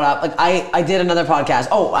gets brought up, like I did another podcast.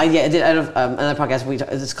 I did another podcast.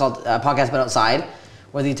 It's called Podcast But Outside,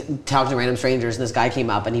 where they talk to random strangers. And this guy came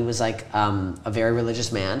up, and he was like a very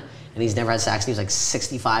religious man, and he's never had sex. And he was like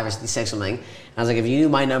 65 or 66 or something. And I was like, if you knew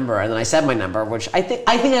my number, and then I said my number, which I think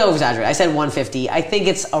I over-exaggerated. I said 150. I think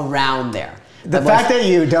it's around there. The fact that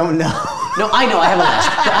you don't know. No, I know. I have a list.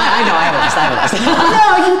 I know. I have a list.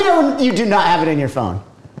 No, you do not have it in your phone.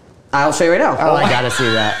 I'll show you right now. Oh, I gotta see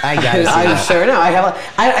that. I gotta see that. I'm sure now.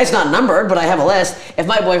 It's not numbered, but I have a list. If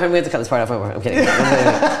my boyfriend, we have to cut this part off. I'm kidding.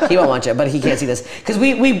 He won't watch it, but he can't see this. Because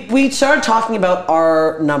we started talking about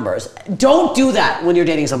our numbers. Don't do that when you're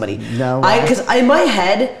dating somebody. No. Because in my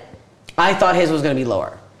head, I thought his was going to be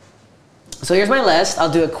lower. So here's my list. I'll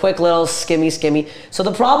do a quick little skimmy. So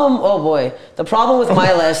the problem with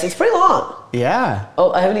my list, it's pretty long. Yeah.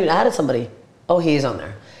 Oh, I haven't even added somebody. Oh, he is on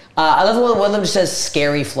there. I love one of them just says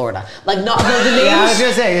Scary Florida. Like, no, the names. Yeah, I was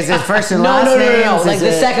gonna say, is it first and last names? No. Like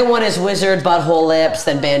the second one is Wizard, Butthole Lips,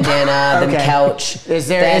 then Bandana, then Couch. Is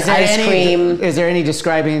there Ice Cream? Is there any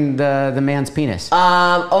describing the man's penis?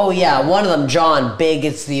 Oh yeah, one of them, John. Big.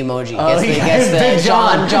 It's the emoji. Big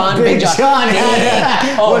John. Big John.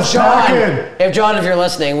 Oh, John. If you're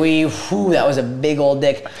listening, that was a big old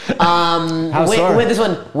dick. With this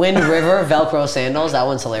one, Wind River, Velcro sandals. That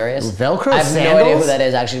one's hilarious. Velcro sandals. I have no idea who that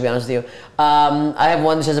is, actually, to be honest with you. I have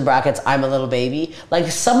one that says in brackets, I'm a little baby.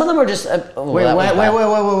 Like, some of them are just... Wait.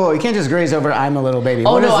 You can't just graze over, I'm a little baby.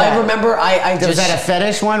 Oh, no, I remember Was that a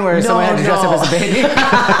fetish one where someone had to dress up as a baby?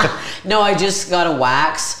 No, I just got a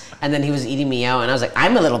wax. And then he was eating me out, and I was like,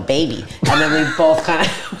 I'm a little baby. And then we both kind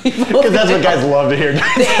of... Because that's what guys love to hear.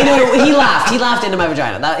 He laughed. He laughed into my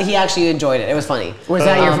vagina. He actually enjoyed it. It was funny. Was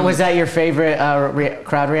that your favorite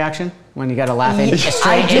crowd reaction? When you got to laugh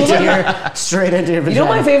straight into your vagina. You know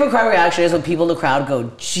what my favorite crowd reaction is? When people in the crowd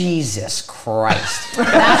go, Jesus Christ.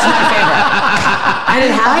 That's my favorite. And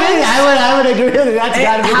it happens. I would agree with you. That's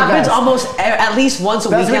got to be the best. It happens almost at least once a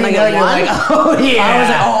weekend. I get one. Like, oh, yeah. I was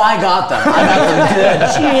like, I got them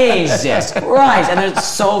good. Jesus Christ. And they're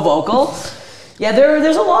so vocal. Yeah,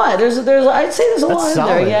 there's a lot. I'd say there's a lot in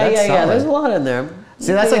there. Yeah. There's a lot in there.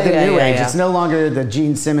 See, that's like the new age. It's no longer the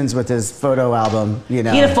Gene Simmons with his photo album, you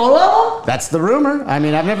know. He had a photo album? That's the rumor. I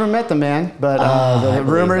mean, I've never met the man, but the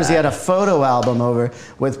rumors he had a photo album over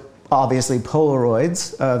with obviously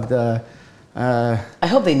Polaroids of the I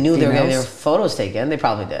hope they knew they were getting their photos taken. They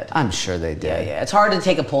probably did. I'm sure they did. Yeah. It's hard to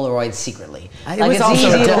take a Polaroid secretly. It's easy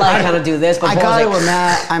to kind of do this, but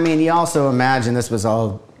you also imagine this was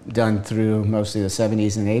all done through mostly the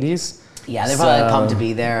 70s and 80s. Yeah, they're probably pumped to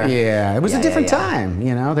be there. Yeah, it was a different time.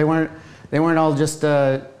 You know, they weren't all just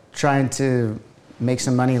trying to make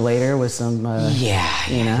some money later with some. You know. Yeah,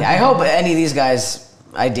 I hope any of these guys.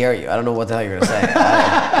 I dare you. I don't know what the hell you're gonna say.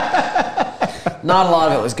 Not a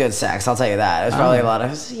lot of it was good sex. I'll tell you that. It was probably a lot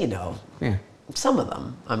of, Yeah. Some of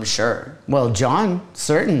them, I'm sure. Well, John,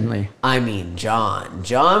 certainly. I mean, John.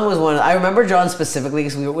 John was one. I remember John specifically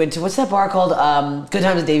because we went to what's that bar called? Good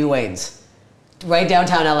Times at Davy Wayne's. Right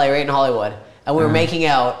downtown LA, right in Hollywood, and we were making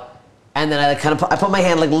out, and then I put my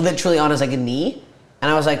hand like literally on his like a knee, and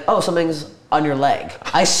I was like, oh, something's on your leg.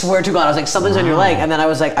 I swear to God, I was like, something's on your leg, and then I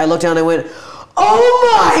was like, I looked down and I went, oh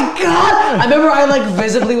my God! I remember I like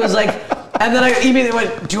visibly was like, and then I immediately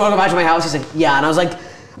went, do you want to go back to my house? He's like, yeah, and I was like,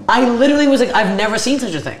 I literally was like, I've never seen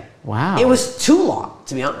such a thing. Wow. It was too long,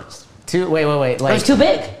 to be honest. Wait. Like, it was too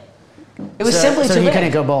big. It was simply too big. So you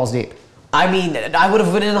couldn't go balls deep. I mean, I would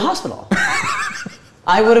have been in the hospital.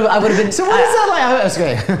 I would have been. So what is that like?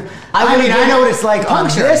 Okay. I know what it's like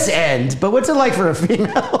punctured. On this end, but what's it like for a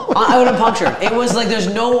female? I would have punctured. It was like there's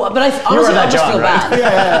no. But I honestly feel bad.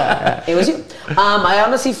 Yeah. It was you. I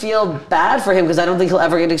honestly feel bad for him because I don't think he'll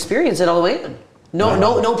ever get to experience it all the way in.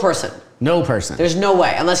 No person. No person. There's no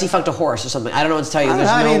way unless he fucked a horse or something. I don't know what to tell you. There's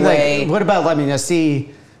no way. Like, what about I see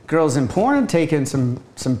girls in porn taking some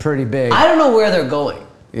pretty big. I don't know where they're going.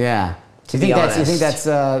 Yeah. Do you think that's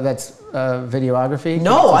videography?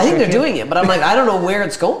 No, I think they're doing it, but I'm like, I don't know where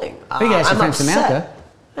it's going. I think ask your friend Samantha.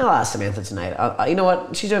 I'll ask Samantha tonight. You know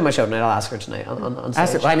what? She's doing my show tonight. I'll ask her tonight on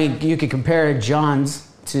stage. I mean, you could compare John's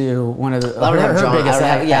to one of her biggest.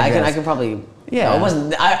 I can probably. Yeah, no, it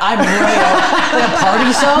wasn't. I'm really a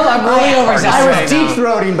party song. I'm really over. I was deep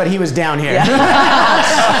throating, but he was down here.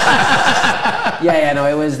 No,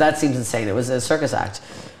 it was. That seems insane. It was a circus act.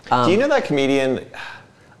 Do you know that comedian?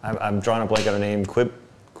 I'm drawing a blank on her name.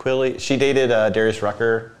 Quilly. She dated Darius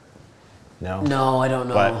Rucker. No, I don't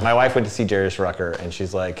know. But my wife went to see Darius Rucker, and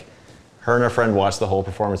she's like, her and her friend watched the whole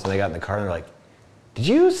performance, and they got in the car, and they're like, "Did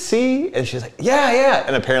you see?" And she's like, "Yeah."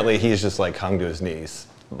 And apparently, he's just like hung to his knees.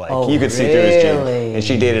 Like you could see through his jeans. And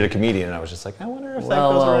she dated a comedian, and I was just like, I wonder if that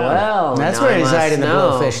goes around. Well, that's where he's hiding the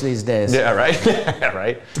blowfish these days. Yeah, right.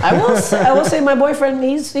 Right. I will say, my boyfriend,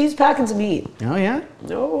 he's packing some heat. Oh yeah.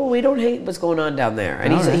 No, we don't hate what's going on down there,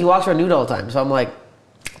 and he walks around nude all the time. So I'm like,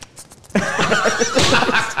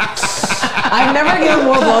 I've never given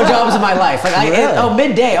more blowjobs in my life. Like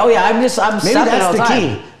midday. Oh yeah, I'm maybe that's the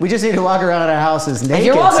key. We just need to walk around our houses naked. If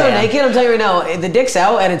you're walking around naked, I'm telling you right now, the dick's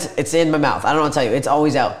out and it's in my mouth. I don't know what to tell you. It's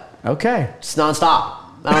always out. Okay. It's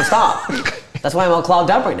nonstop. I don't stop. That's why I'm all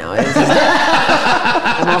clogged up right now.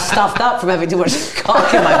 I'm all stuffed up from having too much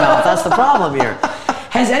cock in my mouth. That's the problem here.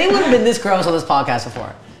 Has anyone been this gross on this podcast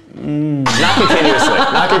before? Not continuously.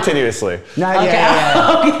 Not continuously. Not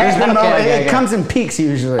yet. It comes in peaks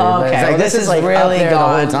usually. Okay, like, this is like really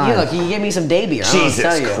going. You look, you give me some day beer.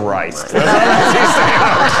 Jesus Christ.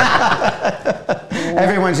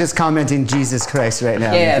 Everyone's just commenting Jesus Christ right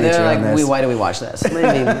now. Yeah, they're like, why do we watch this?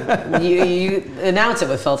 I mean, you announce it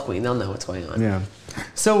with Filth Queen, they'll know what's going on. Yeah.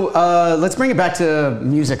 So let's bring it back to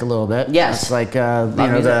music a little bit. Yes. It's like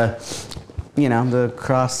the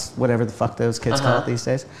cross, whatever the fuck those kids call it these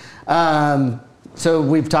days. So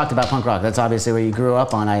we've talked about punk rock. That's obviously what you grew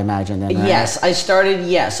up on, I imagine. Then, right? Yes, I started.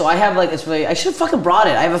 Yeah, so I have like it's really. I should have fucking brought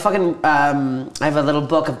it. I have a fucking. I have a little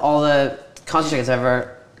book of all the concert tickets I've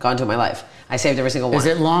ever gone to in my life. I saved every single one. Is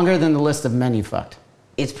it longer than the list of men you fucked?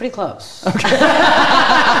 It's pretty close. Okay.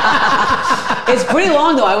 It's pretty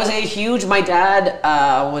long though. I was a huge. My dad,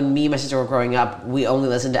 when me and my sister were growing up, we only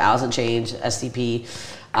listened to Alice in Chains, STP.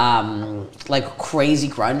 Like crazy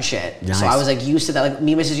grunge shit. Nice. So I was like used to that. Like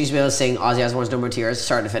me and my sister used to be able to sing Ozzy Osbourne's No More Tears,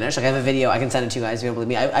 start to finish. Like I have a video, I can send it to you guys to be able to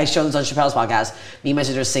believe me. I showed this on Chappelle's podcast. Me and my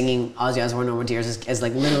sister singing Ozzy Osbourne No More Tears as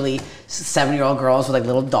like literally 7-year-old girls with like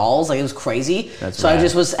little dolls. Like it was crazy. So rad. I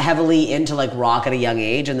just was heavily into like rock at a young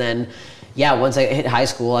age, and then once I hit high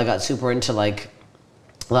school, I got super into like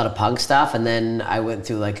a lot of punk stuff, and then I went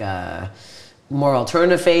through like a more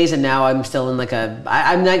alternative phase, and now I'm still in like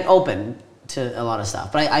I'm like open to a lot of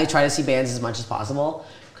stuff, but I try to see bands as much as possible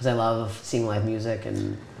because I love seeing live music.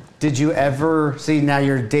 And did you ever see? Now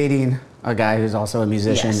you're dating a guy who's also a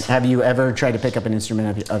musician. Yes. Have you ever tried to pick up an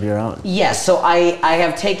instrument of your own? Yes. So I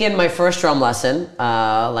have taken my first drum lesson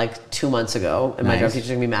like 2 months ago, and my drum teacher's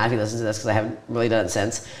gonna be mad if he listens to this because I haven't really done it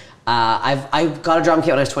since. I got a drum kit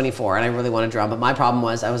when I was 24, and I really want to drum, but my problem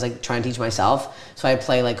was I was like trying to teach myself, so I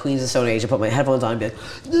play like Queens of Stone Age, I put my headphones on and be like,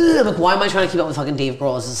 I'm like, why am I trying to keep up with fucking Dave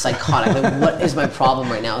Grohl? This is psychotic. Like, what is my problem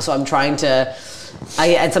right now? So I'm trying to, I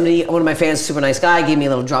had one of my fans, super nice guy, gave me a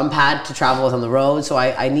little drum pad to travel with on the road, so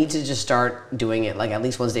I need to just start doing it like at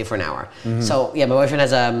least once a day for an hour. Mm-hmm. So yeah, my boyfriend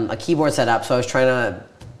has a keyboard set up, so I was trying to,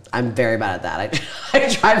 I'm very bad at that. I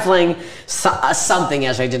tried playing something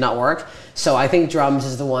yesterday, it did not work. So I think drums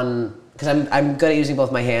is the one, because I'm good at using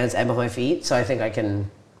both my hands and both my feet, so I think I can,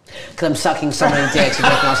 because I'm sucking so many dicks and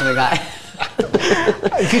making awesome guy.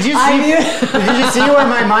 Did you see where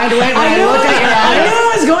my mind went when I looked at your eyes? I knew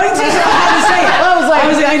I was going to, so I had to say it. I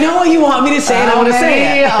was like, I know what you want me to say, and I want to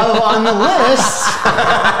say it. On the list.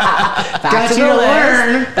 Back to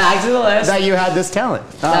the list. That you had this talent.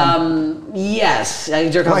 Yes, I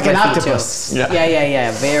jerk off like my an feet octopus. Too.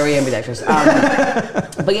 Yeah, very ambidextrous.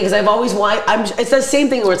 But yeah, because I've always wanted. It's that same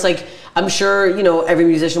thing where it's like I'm sure every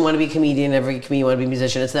musician want to be a comedian, every comedian want to be a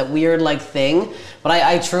musician. It's that weird like thing. But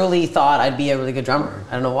I truly thought I'd be a really good drummer.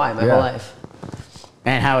 I don't know why. My whole life.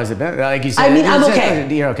 And how has it been? Like you said, I mean, I'm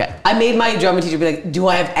okay. You're okay. I made my drummer teacher be like, "Do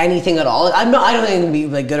I have anything at all?" I don't think I'm gonna be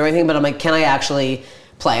like good or anything, but I'm like, "Can I actually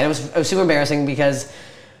play?" And it was super embarrassing because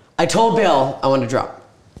I told Bill I wanted to drum.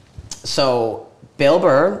 So Bill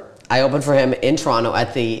Burr, I opened for him in Toronto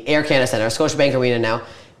at the Air Canada Centre, Scotiabank Arena now,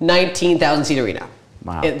 19,000 seat arena.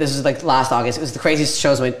 Wow. This is like last August. It was the craziest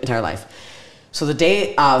shows of my entire life. So the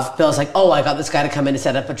day of, Bill's like, "Oh, I got this guy to come in and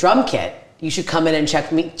set up a drum kit. You should come in and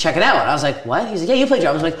check it out." I was like, "What?" He's like, "Yeah, you play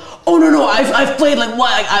drums." I'm like, "Oh no, I've played like what?"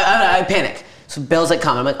 Like, I panic. So Bill's like,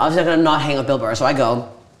 "Come." I'm like, "Obviously I'm gonna not hang with Bill Burr." So I go,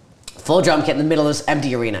 full drum kit in the middle of this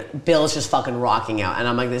empty arena. Bill's just fucking rocking out, and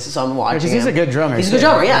I'm like, so I'm watching. Because he's a good drummer. He's a good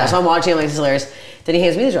drummer, yeah. So I'm watching him, like, this is hilarious. Then he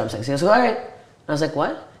hands me the drumsticks. He goes, "All right." And I was like, "What?"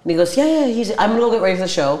 And he goes, "Yeah." I'm gonna go get ready for the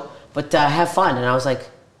show, but have fun. And I was like,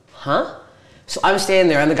 "Huh?" So I'm standing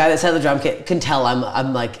there, and the guy that set the drum kit can tell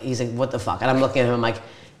I'm like, he's like, "What the fuck?" And I'm looking at him, I'm like,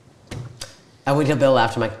 I went to Bill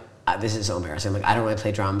after, I'm like, "This is so embarrassing." I'm like, "I don't really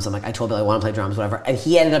play drums." I'm like, I told Bill I want to play drums, whatever. And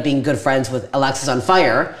he ended up being good friends with Alexis on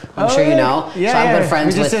Fire. I'm sure you know. Yeah, so I'm good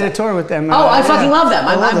friends with. We just did a tour with them. I fucking love them.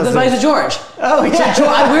 I'm good buddies with George. Oh, yeah. So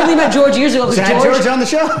I weirdly met George years ago. George on the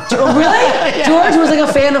show? Really? Yeah. George was like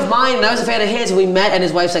a fan of mine, and I was a fan of his. And we met, and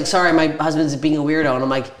his wife's like, "Sorry, my husband's being a weirdo." And I'm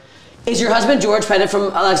like, "Is your husband George Pennant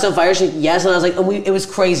from Alexis on Fire?" She's like, "Yes." And I was like, it was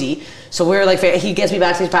crazy. So we were like, he gets me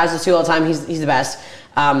backstage passes too all the time. He's the best.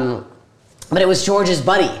 But it was George's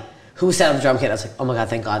buddy who set up the drum kit. I was like, "Oh my God,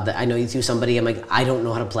 thank God that I know you through somebody." I'm like, "I don't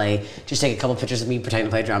know how to play. Just take a couple pictures of me pretending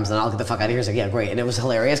to play drums, and I'll get the fuck out of here." He's like, "Yeah, great." And it was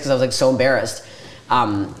hilarious because I was like so embarrassed.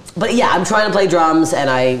 But yeah, I'm trying to play drums, and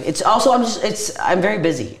I'm very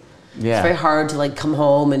busy. Yeah. It's very hard to like come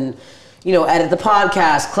home and edit the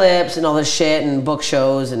podcast clips and all this shit and book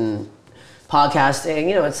shows and podcasting.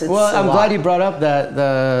 It's well, I'm glad you brought up that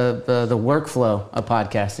the workflow of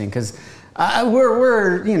podcasting because.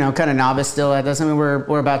 We're kind of novice still at this. I mean,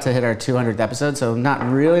 we're about to hit our 200th episode, so not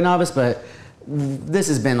really novice, but this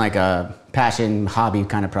has been like a passion, hobby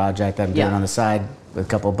kind of project that I'm doing on the side with a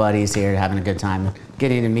couple of buddies here, having a good time,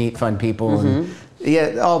 getting to meet fun people, and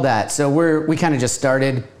all that. So we kind of just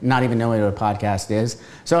started, not even knowing what a podcast is.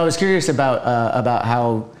 So I was curious about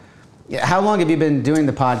how long have you been doing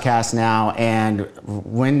the podcast now, and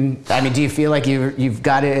do you feel like you've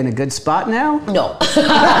got it in a good spot now? No.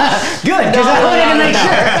 Good, because I wanted to make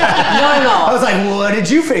sure. No. I was like, what did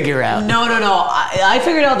you figure out? No. I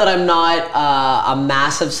figured out that I'm not a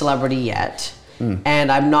massive celebrity yet,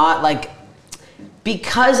 and I'm not like,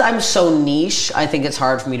 because I'm so niche, I think it's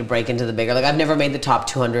hard for me to break into the bigger. Like, I've never made the top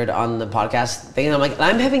 200 on the podcast thing, and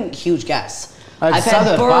I'm having huge guests. I've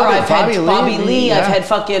had Burr, I've had Bobby Lee, I've had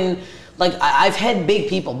fucking... Like, I've had big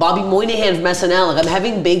people. Bobby Moynihan from SNL. Like, I'm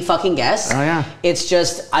having big fucking guests. Oh, yeah. It's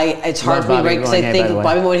just, it's hard for me to break, because I think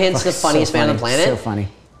Bobby Moynihan's the funniest man on the planet. So funny.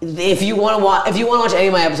 If you want to watch any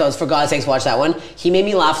of my episodes, for God's sakes, watch that one. He made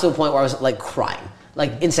me laugh to a point where I was, like, crying.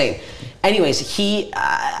 Like, insane. Anyways,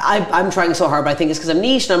 I'm trying so hard, but I think it's because I'm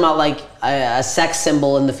niche and I'm not like a sex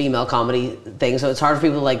symbol in the female comedy thing, so it's hard for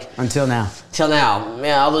people to like... Until now.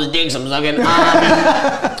 Yeah, all those dicks I'm sucking.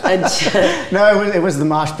 No, it was the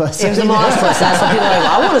mosh puss. It was the mosh puss. That's what people are like,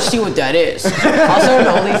 I want to see what that is. I'll start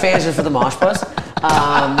an OnlyFans just for the mosh puss.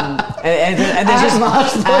 And there's just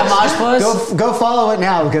mosh puss. Go follow it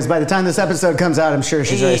now, because by the time this episode comes out, I'm sure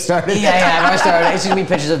she's already started. Yeah, I've already started. It's going to be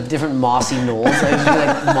pictures of different mossy knolls.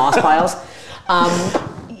 Like moss piles.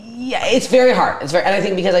 Yeah, it's very hard. And I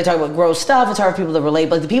think because I talk about gross stuff, it's hard for people to relate.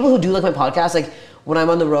 But like the people who do like my podcast, like when I'm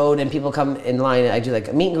on the road and people come in line, I do like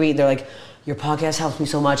a meet and greet. They're like, "Your podcast helps me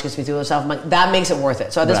so much, gets me through this stuff." I'm like, that makes it worth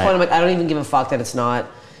it. So at this point, I'm like, I don't even give a fuck that it's not,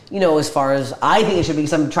 as far as I think it should be,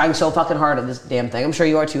 because I'm trying so fucking hard at this damn thing. I'm sure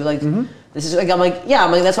you are too. Like, this is like, I'm like,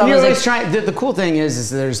 that's why I was like, trying. The cool thing is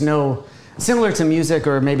there's no. Similar to music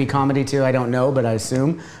or maybe comedy too, I don't know, but I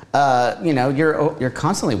assume, you're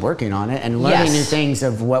constantly working on it and learning new things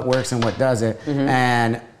of what works and what doesn't.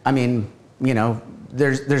 And I mean,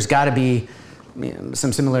 there's got to be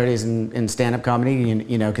some similarities in stand-up comedy,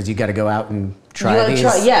 because you got to go out and try these.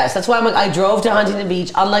 Yes, that's why I'm like, I drove to Huntington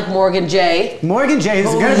Beach, unlike Morgan J. Morgan J is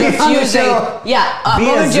going to be refusing.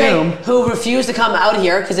 Morgan J, who refused to come out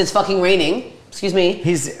here because it's fucking raining. Excuse me.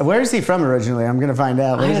 Where is he from originally? I'm gonna find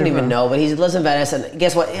out. I don't even know, but he lives in Venice, and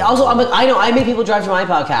guess what? Also, I'm like, I make people drive to my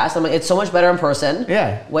podcast. I'm like, it's so much better in person.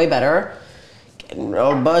 Yeah, way better. Getting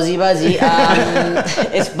real buzzy.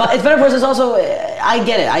 It's better in person. It's also, I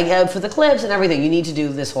get it. For the clips and everything, you need to do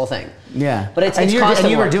this whole thing. Yeah, but it's and constant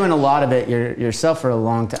you were work. doing a lot of it yourself for a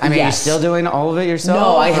long time. I mean, you're still doing all of it yourself?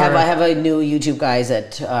 No, I have a new YouTube guys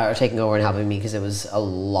that are taking over and helping me, because it was a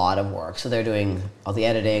lot of work. So they're doing all the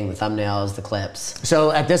editing, the thumbnails, the clips.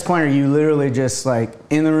 So at this point, are you literally just like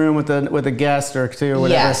in the room with a guest or two or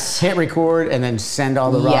whatever? Yes. Hit record and then send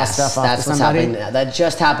all the raw stuff off to somebody? Yes, that's what's happening. That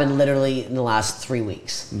just happened literally in the last 3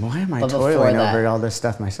 weeks. Why am I toiling over all this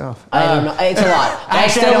stuff myself? I don't know. It's a lot.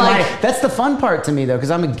 Actually, I don't mind. That's the fun part to me, though,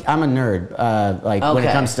 because I'm a nerd. When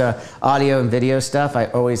it comes to audio and video stuff, I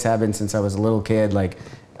always have been since I was a little kid. Like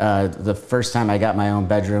the first time I got my own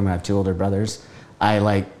bedroom, I have 2 older brothers.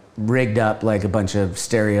 I rigged up like a bunch of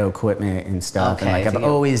stereo equipment and stuff, and I've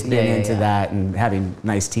always been into that, and having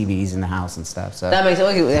nice TVs in the house and stuff. So that makes it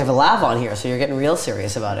look like we have a laugh on here, so you're getting real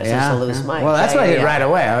serious about it. So it's a loose mic. Well, that's what I did right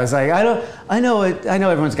away. I was like, I know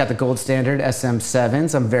everyone's got the gold standard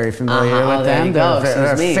SM7s. I'm very familiar with them.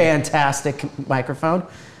 They're a fantastic microphone.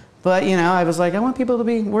 But I was like, I want people to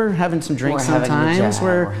be. We're having some drinks sometimes.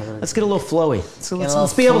 Let's get a little flowy.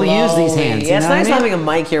 Let's be able to use these hands. Yeah, it's nice having a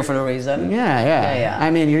mic here for no reason. Yeah.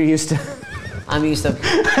 I mean, you're used to. I'm used to a mic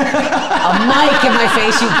in my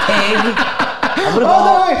face, you pig.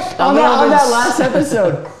 On that last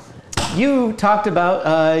episode, you talked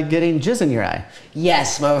about getting jizz in your eye.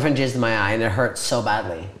 Yes, my boyfriend jizzed in my eye, and it hurt so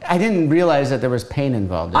badly. I didn't realize that there was pain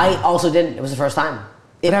involved. I also didn't. It was the first time.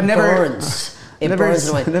 It burns. It burns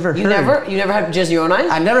away. You never had jizz in your own eye?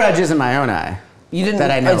 I never had jizz in my own eye. You didn't? That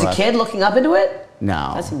I know as a kid looking up into it?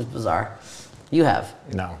 No. That seems bizarre. You have?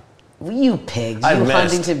 No. You pigs. I've missed,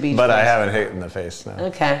 Huntington Beach. But I haven't hit in the face. No.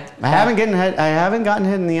 Okay. I haven't gotten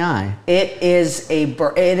hit in the eye. It is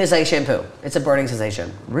like shampoo. It's a burning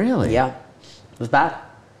sensation. Really? Yeah. It was bad.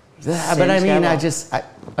 But I mean,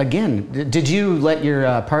 again, did you let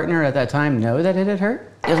your partner at that time know that it had hurt?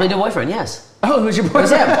 It was my new boyfriend, yes. Oh, it was your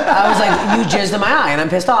boyfriend? It was him. I was like, you jizzed in my eye, and I'm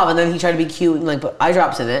pissed off. And then he tried to be cute and put eye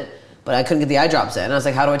drops in it, but I couldn't get the eye drops in. And I was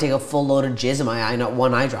like, how do I take a full load of jizz in my eye, not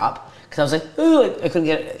one eye drop? Because I was like, ooh,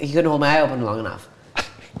 he couldn't hold my eye open long enough.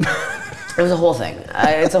 It was a whole thing.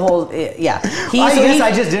 It's a whole, yeah.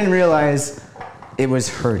 I just didn't realize it was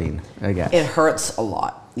hurting, I guess. It hurts a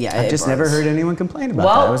lot. Yeah, I've just never heard anyone complain about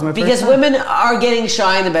that. It was my first because time. women are getting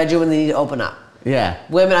shy in the bedroom and they need to open up. Yeah.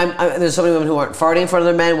 Women, there's so many women who aren't farting in front of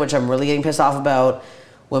their men, which I'm really getting pissed off about.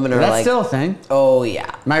 Women are That's still a thing. Oh,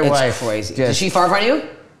 yeah. My wife. Crazy. Does she fart in front of you?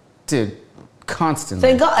 Dude, constantly.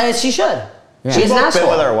 Thank God. She should. Yeah. She's an asshole. We've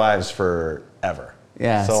been with our wives forever.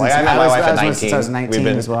 Yeah. So I met my wife at 19. Since I was 19 We've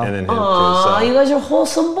been as well. in him Aww, too, so. you guys are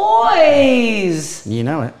wholesome boys. You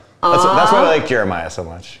know it. That's why I like Jeremiah so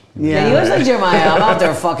much. Yeah, you guys like Jeremiah. I'm out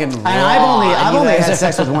there fucking raw. And I've only had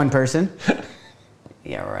sex with one person.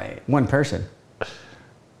 Yeah, right. One person.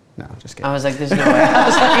 No, just kidding. I was like, there's no way.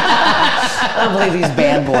 I don't believe these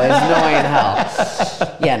band boys. No way in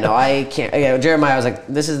hell. Yeah, no, I can't. Yeah, Jeremiah was like,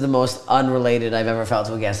 this is the most unrelated I've ever felt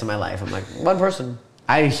to a guest in my life. I'm like, one person.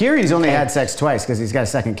 I hear he's only had sex twice because he's got a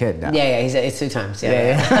second kid now. Yeah, it's 2 times.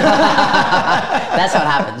 Yeah. That's how it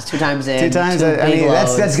happens. 2 times in. 2 times. I mean,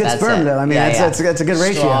 that's good sperm, though. I mean, that's a good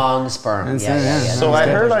ratio. Strong sperm. Yeah. So I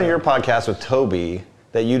heard on your podcast with Toby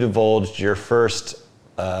that you divulged your first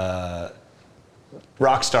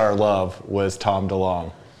rock star love was Tom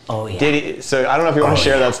DeLonge. Oh, yeah. So I don't know if you want to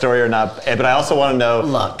share that story or not, but I also want to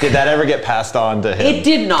know, did that ever get passed on to him? It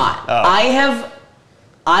did not. Oh.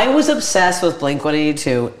 I was obsessed with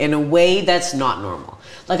Blink-182 in a way that's not normal.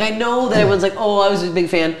 Like, I know that everyone's like, oh, I was a big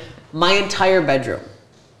fan. My entire bedroom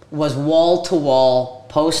was wall-to-wall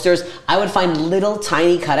posters. I would find little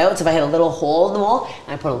tiny cutouts if I had a little hole in the wall,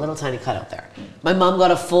 and I put a little tiny cutout there. My mom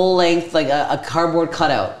got a full-length, like a cardboard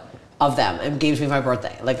cutout of them and gave it to me for my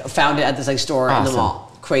birthday. Like, found it at this store in the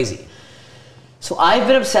mall. Crazy. So I've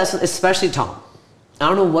been obsessed with, especially Tom. I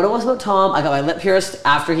don't know what it was about Tom. I got my lip pierced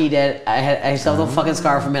after he did. I still have a little fucking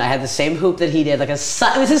scar from it. I had the same hoop that he did. This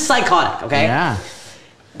is psychotic, okay? Yeah.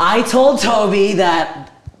 I told Toby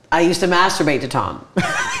that I used to masturbate to Tom.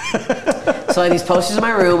 So I had these posters in my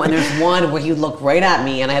room, and there's one where he would look right at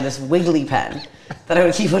me, and I had this wiggly pen that I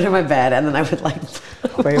would keep under my bed, and then I would like...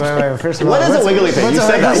 Wait. First of all, what is a wiggly pen? You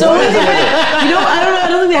said that. So what is a wiggly? You know, I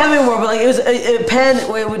don't think they have it anymore, but like it was a pen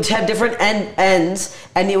where it would have different ends,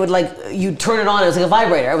 and you would you turn it on. It was like a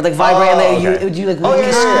vibrator. It would like vibrate, and then you would do like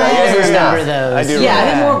wiggly scrolls and stuff. Those. I do. Yeah, I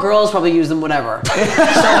think more girls probably use them. Whatever. So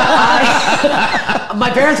my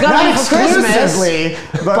parents got me for Christmas,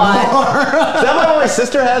 but more. Is that why my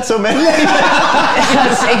sister had so many?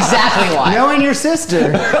 That's exactly why. Knowing your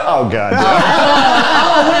sister. Oh God.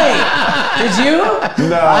 Oh wait, did you?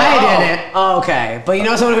 No, I didn't. Oh, okay, but you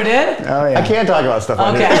know someone who did? Oh yeah. I can't talk about stuff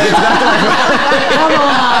on here. here. Come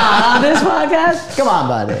on this podcast. Come on,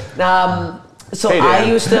 buddy. So hey, I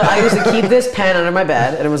used to keep this pen under my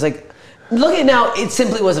bed, and it was like, look at now. It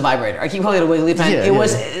simply was a vibrator. I keep calling it a wiggly pen. It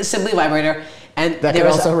was simply a vibrator, and that could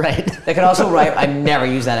also write. That could also write. I never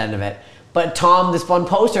used that end of it. But Tom, this one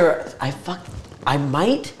poster, I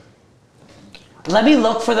might. Let me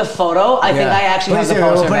look for the photo. I think I actually have the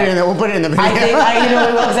poster. We'll put it in the video. I think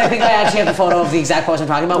because I think I actually have the photo of the exact poster I'm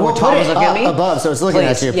talking about, where Tom was looking at me. Above, so it's looking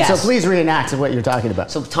at you. Yes. So please reenact what you're talking about.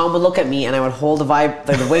 So Tom would look at me, and I would hold the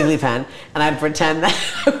wiggly pen, and I'd pretend that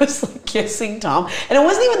I was like kissing Tom, and it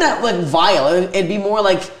wasn't even that like vile. It'd be more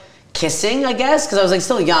like kissing, I guess, because I was like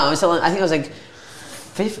still young. I think I was like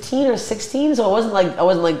 15 or 16, so I wasn't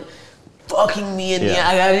like fucking me, and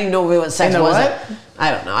I didn't even know what sex was. What? I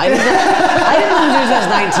don't know. I didn't know I was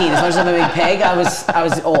 19. As much as I'm a big peg, I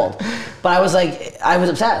was old. But I was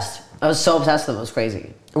obsessed. I was so obsessed with him. It was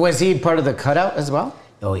crazy. Was he part of the cutout as well?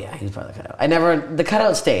 Oh yeah, he was part of the cutout. The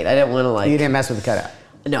cutout stayed. I didn't want to You didn't mess with the cutout?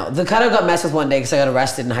 No, the cutout got messed with one day because I got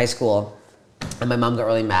arrested in high school. And my mom got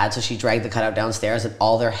really mad, so she dragged the cutout downstairs, and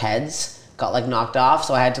all their heads got like knocked off.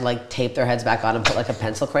 So I had to like tape their heads back on and put like a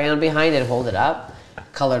pencil crayon behind it and hold it up.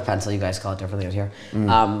 Colored pencil, you guys call it differently out here.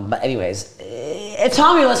 But anyways, if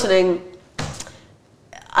Tom, you're listening,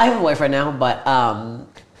 I have a boyfriend now, but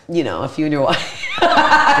if you and your wife.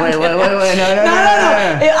 wait, no.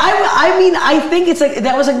 I mean, I think it's like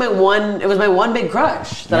that was like it was my one big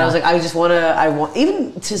crush that I was like, I want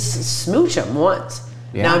even to smooch him once.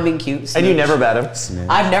 Yeah. Now I'm being cute. Smooch. And you never met him?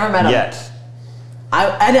 I've never met him. Yet.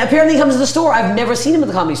 And apparently he comes to the store. I've never seen him at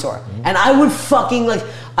the Comedy Store. And I would fucking like,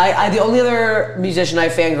 the only other musician I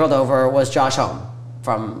fangirled over was Josh Homme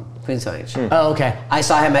from Queen's Village. Oh, okay. I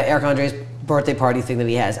saw him at Eric Andre's birthday party thing that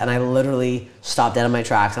he has, and I literally stopped dead in my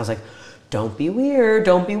tracks. And I was like, don't be weird.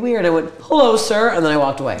 And I went, hello, sir, and then I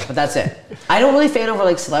walked away. But that's it. I don't really fan over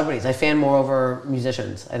like celebrities. I fan more over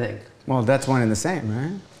musicians, I think. Well, that's one and the same,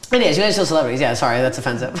 right? It is. You guys are still celebrities. Yeah, sorry, that's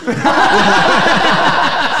offensive.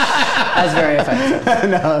 That's very offensive.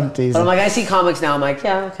 No, I'm teasing. But I'm like, I see comics now. I'm like,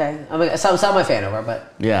 yeah, okay. I'm like, some I fan over,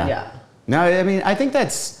 but yeah. No, I mean, I think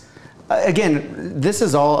that's again, this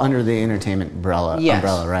is all under the entertainment umbrella,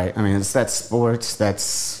 right? I mean, that's sports,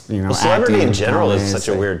 that's, well, celebrity acting, in general comedy, is such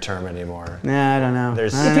a weird term anymore. Nah, I don't know.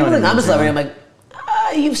 If people think I'm a celebrity, I'm like,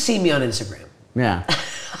 you've seen me on Instagram. Yeah.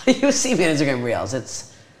 You've seen me on Instagram Reels.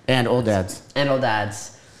 And old dads.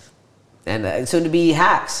 And soon to be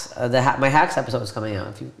Hacks. My Hacks episode is coming out.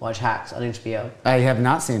 If you watch Hacks on HBO, I have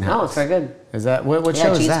not seen Hacks. No, it's very good. Is that what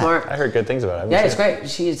show is that? Smart. I heard good things about it. Yeah, it's great.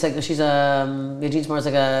 Jean Smart's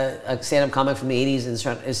like a stand-up comic from the '80s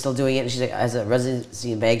and is still doing it. And she has a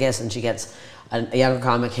residency in Vegas, and she gets a younger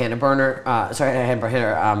comic, Hannah Einburner.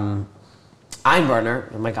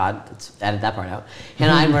 Oh my God, let's edit that part out.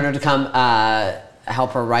 Hannah Einburner to come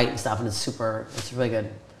help her write and stuff, and it's really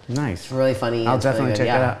good. Nice. It's really funny. I'll definitely check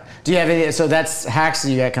that out. Do you have any? So that's Hacks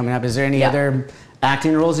that you got coming up. Is there any other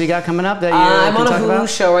acting roles you got coming up that you I'm on a Hulu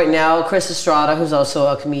show right now. Chris Estrada, who's also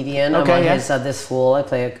a comedian. I'm on his This Fool. I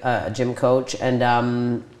play a gym coach,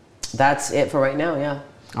 and that's it for right now. Yeah.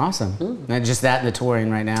 Awesome. And just that and the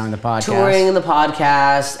touring right now and the podcast. Touring and the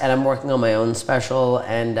podcast, and I'm working on my own special,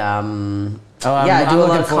 and I'm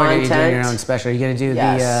looking forward to you doing your own special. Are you going to do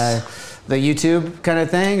the YouTube kind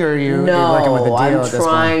of thing, or you're working with a deal I'm at this point?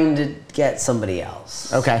 trying to get somebody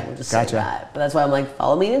else. Okay, we'll just gotcha. say that. But that's why I'm like,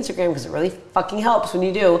 follow me on Instagram, because it really fucking helps when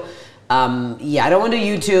you do. I don't want to do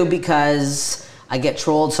YouTube because I get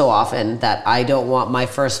trolled so often that I don't want my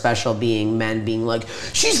first special being men being like,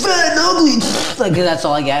 she's fat and ugly. Like, that's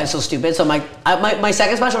all I get. It's so stupid. So my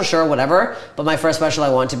second special, sure, whatever. But my first special, I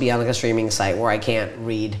want to be on like a streaming site where I can't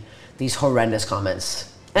read these horrendous comments.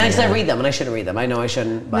 And I read them, and I shouldn't read them. I know I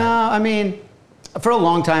shouldn't. But. No, I mean, for a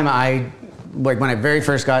long time, when I very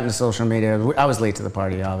first got into social media, I was late to the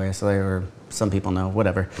party, obviously, or some people know,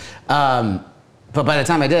 whatever. But by the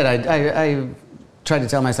time I did, I tried to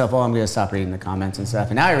tell myself, I'm going to stop reading the comments and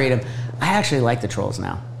stuff. And now I read them. I actually like the trolls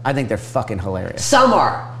now. I think they're fucking hilarious. Some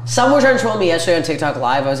are. Some were trying to troll me yesterday on TikTok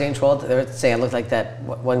Live. I was getting trolled. They were saying I looked like that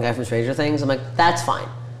one guy from Stranger Things. I'm like, that's fine.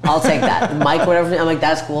 I'll take that. Mike, whatever. I'm like,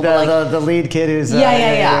 that's cool. The lead kid who's...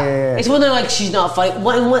 Yeah. It's when they're like, she's not funny.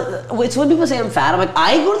 It's when people say I'm fat. I'm like,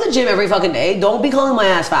 I go to the gym every fucking day. Don't be calling my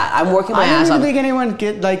ass fat. I'm working my ass off. I don't think anyone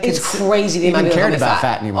It's crazy. They even cared about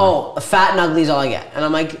fat anymore. Oh, fat and ugly is all I get. And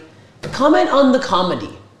I'm like, comment on the comedy.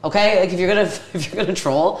 Okay? Like, if you're gonna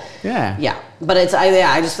troll. Yeah. But that's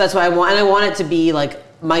what I want. And I want it to be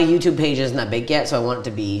like, my YouTube page isn't that big yet, so I want it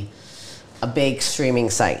to be a big streaming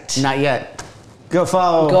site. Not yet. Go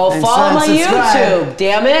follow my YouTube,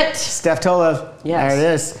 damn it. Steph Tolev. Yes. There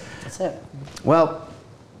it is. That's it. Well,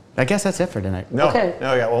 I guess that's it for tonight. No, okay.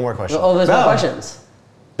 No, I got one more question. Oh, there's more questions.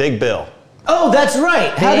 Big Bill. Oh, that's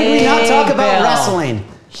right. How did we not talk about wrestling?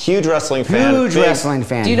 Huge wrestling fan. Wrestling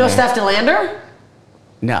fan. Do you know Steph Tolev?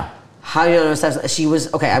 No. How do you know Steph? She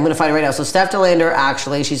was, okay, I'm going to find it right now. So Steph Tolev,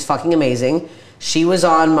 actually, she's fucking amazing. She was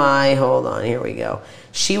on my, hold on, here we go.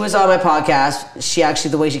 She was on my podcast. She actually,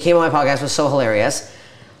 the way she came on my podcast was so hilarious.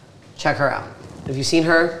 Check her out. Have you seen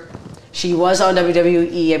her? She was on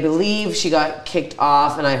WWE, I believe. She got kicked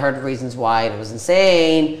off, and I heard reasons why, and it was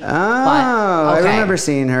insane. Oh, I remember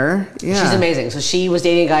seeing her. Yeah. She's amazing. So she was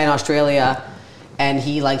dating a guy in Australia, and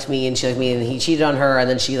he liked me, and she liked me, and he cheated on her, and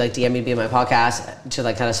then she like DM'd me to be on my podcast to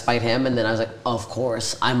like kind of spite him, and then I was like, of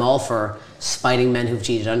course, I'm all for spiting men who've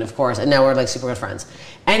cheated on, of course, and now we're like super good friends.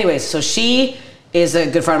 Anyways, so she is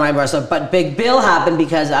a good friend of mine, wrestler, but Big Bill happened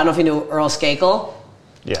because, I don't know if you know Earl Skakel.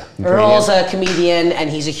 Yeah. Earl's a comedian, and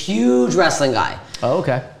he's a huge wrestling guy. Oh,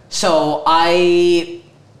 okay. So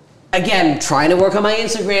again, trying to work on my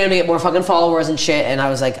Instagram to get more fucking followers and shit, and I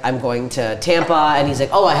was like, I'm going to Tampa, and he's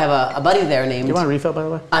like, I have a buddy there named... Do you want a refill, by the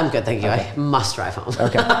way? I'm good, thank you. Okay. I must drive home.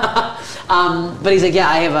 Okay. But he's like,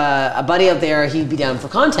 I have a buddy out there, he'd be down for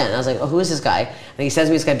content. And I was like, who is this guy? And he sends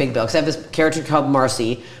me this guy, Big Bill, because I have this character called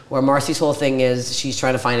Marcy, where Marcy's whole thing is she's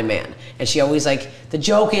trying to find a man. And she always the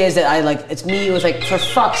joke is that it's me with for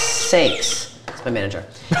fuck's sakes. My manager.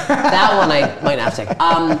 That one I might have to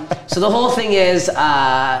take. So the whole thing is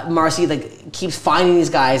Marcy keeps finding these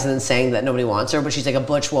guys and then saying that nobody wants her, but she's a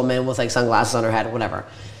butch woman with sunglasses on her head, whatever.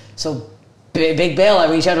 So Big Bill, I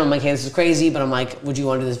reach out to him, I'm like, hey, this is crazy, but I'm like, would you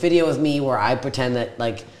want to do this video with me where I pretend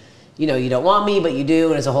that you don't want me, but you do,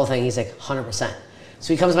 and it's a whole thing. He's like, 100%.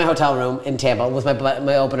 So he comes to my hotel room in Tampa with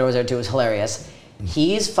my opener was there too. It was hilarious.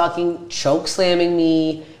 He's fucking choke slamming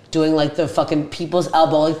me, doing the fucking people's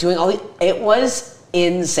elbow, doing all it was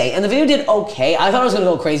insane. And the video did okay. I thought it was gonna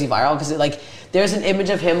go crazy viral because there's an image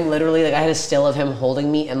of him literally, I had a still of him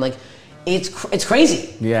holding me, and it's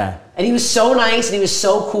crazy. Yeah. And he was so nice, and he was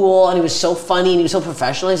so cool, and he was so funny, and he was so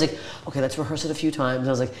professional. He's like, okay, let's rehearse it a few times. And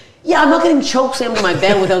I was like, yeah, I'm not getting choke slammed to my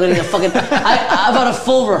bed without getting I've got a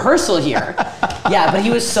full rehearsal here. Yeah, but he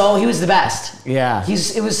was the best. Yeah.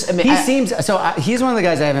 He's one of the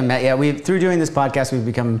guys I haven't met yet. Through doing this podcast, we've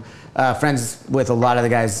become friends with a lot of the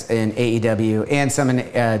guys in AEW and some in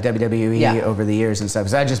WWE over the years and stuff.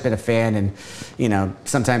 Because I've just been a fan, and you know,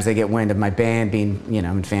 sometimes they get wind of my band being, you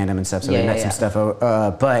know, in fandom and stuff. So we met some stuff.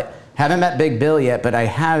 But haven't met Big Bill yet. But I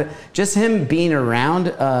have just him being around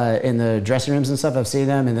in the dressing rooms and stuff. I've seen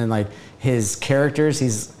them, and then like his characters.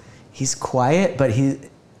 He's quiet, but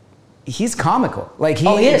he's comical. Like he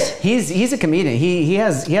is. He's a comedian. He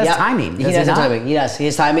has timing. He has timing. Yes, he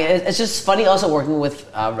has timing. It's just funny also working with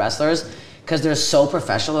wrestlers because they're so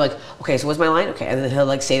professional. They're like, okay, so what's my line? Okay, and then he'll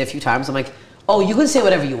like say it a few times. I'm like, oh, you can say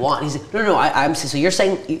whatever you want. He's like, no. I'm so you're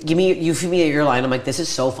saying give me your line. I'm like, this is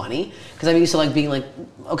so funny because I'm used to like being like,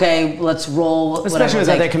 okay, let's roll. Especially with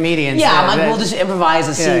other comedians. Yeah, I'm like, we'll just improvise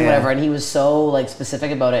a scene, whatever. And he was so like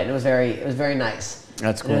specific about it, and it was very nice.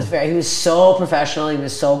 That's cool. He was so professional. He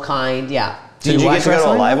was so kind. Yeah. Did you get to go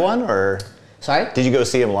to a live one, or? Sorry? Did you go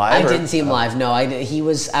see him live? I didn't see him live. No, he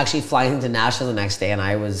was actually flying to Nashville the next day, and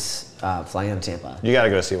I was flying into Tampa. You got to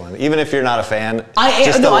go see one, even if you're not a fan. I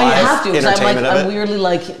have to because I'm weirdly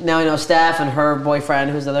like now I know Steph and her boyfriend,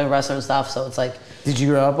 who's the other wrestler and stuff. So it's like. Did you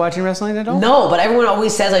grow up watching wrestling at all? No, but everyone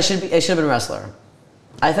always says I should have been a wrestler.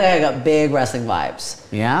 I think I got big wrestling vibes.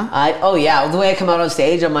 Yeah. The way I come out on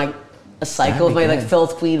stage, I'm like. A cycle with my like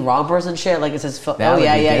filth queen rompers and shit. Like it says,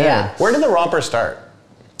 yeah. Where did the romper start?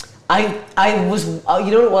 I was,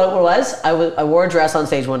 you know what it was? I wore a dress on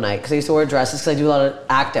stage one night because I used to wear dresses because I do a lot of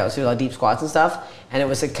act outs, do a lot of deep squats and stuff. And it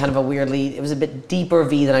was like kind of it was a bit deeper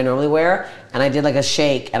V than I normally wear. And I did like a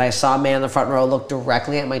shake, and I saw a man in the front row look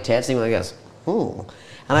directly at my tits, and he went like this, ooh.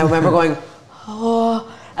 And I remember going, oh.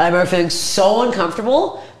 And I remember feeling so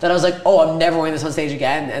uncomfortable that I was like, "Oh, I'm never wearing this on stage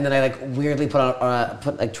again." And then I like weirdly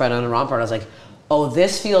tried on a romper, and I was like, "Oh,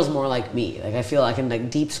 this feels more like me. Like I feel I can like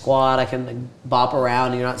deep squat, I can like bop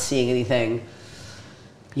around, and you're not seeing anything."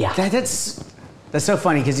 Yeah, that's so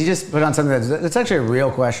funny because you just put on something that's actually a real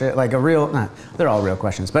question, like they're all real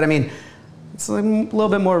questions, but I mean, it's like a little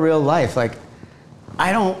bit more real life. Like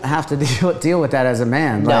I don't have to deal with that as a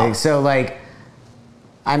man. No. Like so like.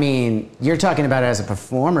 I mean, you're talking about it as a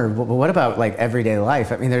performer, but what about like everyday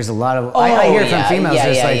life? I mean, there's a lot of I hear from females.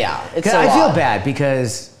 I feel bad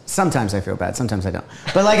because sometimes I feel bad, sometimes I don't.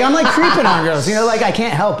 But like I'm like creeping on girls, you know, like I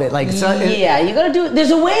can't help it. Like you gotta do it.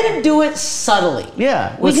 There's a way to do it subtly.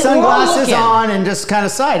 Yeah, with sunglasses on and just kind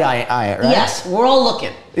of side eye it, right? Yes, we're all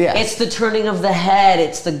looking. Yeah. It's the turning of the head,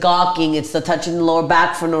 it's the gawking, it's the touching the lower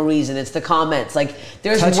back for no reason, it's the comments. Like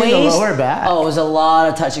there's touching ways. Touching the lower back? Oh, there's a lot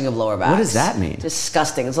of touching of lower backs. What does that mean?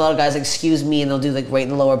 Disgusting. It's a lot of guys like, excuse me, and they'll do like right in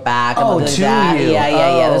the lower back. And oh, they'll do to that. you.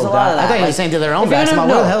 Yeah. There's a lot of that. I thought you were saying to their own backs. What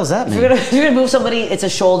the hell does that mean? If you're gonna move somebody, it's a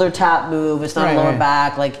shoulder tap move. It's not a lower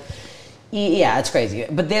back. Like, yeah, it's crazy.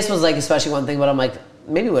 But this was like especially one thing. But I'm like,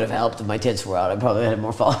 maybe it would have helped if my tits were out. I probably had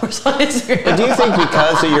more followers on Instagram. But do you think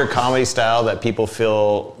because of your comedy style that people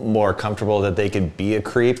feel more comfortable that they could be a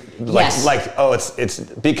creep? Yes. Like, oh, it's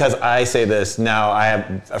because I say this, now I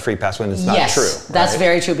have a free pass when it's not true. Yes, that's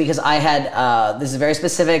very true because I had, this is very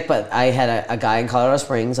specific, but I had a guy in Colorado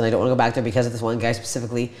Springs, and I don't want to go back there because of this one guy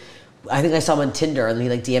specifically. I think I saw him on Tinder, and he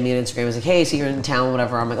like DM'd me on Instagram. He was like, hey, so you're in town,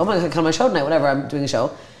 whatever. I'm like, oh my God, come to my show tonight, whatever. I'm doing a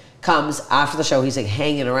show. Comes after the show, he's like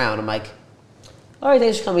hanging around. I'm like, all right,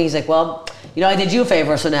 thanks for coming. He's like, well, you know, I did you a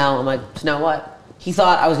favor, so now I'm like, so now what? He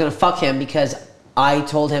thought I was gonna fuck him because I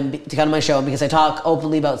told him to come to my show, and because I talk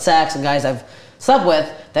openly about sex and guys I've slept with,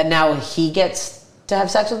 that now he gets to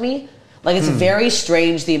have sex with me. Like it's very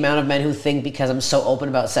strange the amount of men who think because I'm so open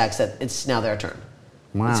about sex that it's now their turn.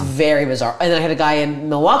 Wow. It's very bizarre. And then I had a guy in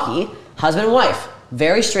Milwaukee, husband and wife.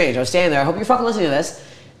 Very strange. I was standing there. I hope you're fucking listening to this.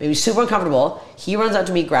 Made me super uncomfortable. He runs up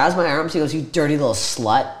to me, grabs my arms. He goes, you dirty little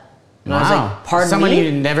slut. And I was like, pardon Someone me?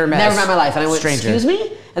 you never met. Never met in my life. And I went, stranger. Excuse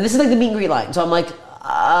me? And this is like the meet and greet line. So I'm like,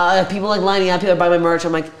 people like lining up, people are buying my merch.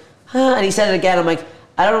 I'm like, huh? And he said it again. I'm like,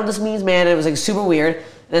 I don't know what this means, man. And it was like super weird.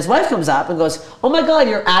 And his wife comes up and goes, oh my God,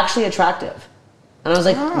 you're actually attractive. And I was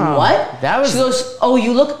like, what? She goes, oh,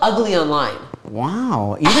 you look ugly online.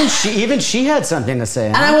 Wow. Even she had something to say.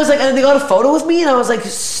 And I was like, and they got a photo with me, and I was like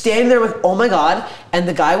standing there like, oh my God. And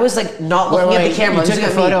the guy was like not looking at the camera. You took a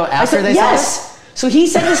photo after they said it? So he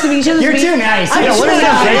said this to me. You're too nice. I'm too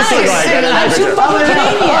fucking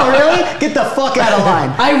Canadian. Oh, really? Get the fuck out of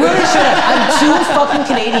line. I really should have. I'm too fucking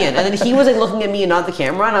Canadian. And then he was like looking at me and not the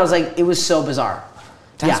camera, and I was like, it was so bizarre.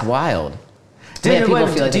 That's wild.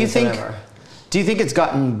 Do you think it's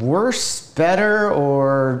gotten worse, better,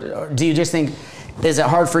 or do you just think, is it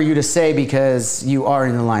hard for you to say because you are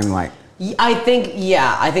in the limelight? I think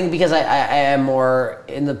because I am more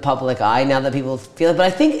in the public eye now that people feel it. But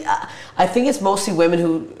I think it's mostly women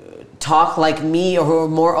who talk like me or who are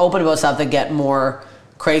more open about stuff that get more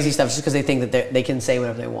crazy stuff just because they think that they can say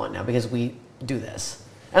whatever they want now because we do this.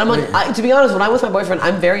 And I'm like, to be honest, when I'm with my boyfriend,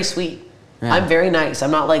 I'm very sweet. Yeah. I'm very nice. I'm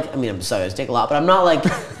not like, I mean, I'm sorry, I take a lot, but I'm not like,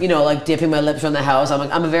 you know, like dipping my lips around the house.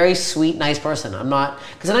 I'm a very sweet, nice person. I'm not,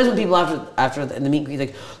 because sometimes when people after in the meet and greet,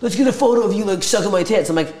 like, let's get a photo of you like sucking my tits.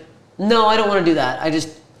 I'm like, no, I don't want to do that. I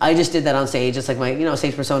just did that on stage. It's like my, you know,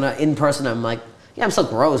 stage persona. In person, I'm like, yeah, I'm still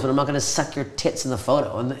gross, but I'm not going to suck your tits in the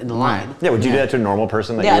photo, in the line. Yeah, would you do that to a normal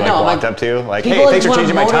person that you walked up to? Like, hey, thanks for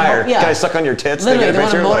changing my tire. Can I suck on your tits? Literally, they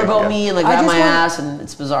want to motorboat me and like grab my ass, and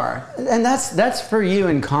it's bizarre. And that's for you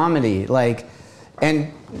in comedy, like,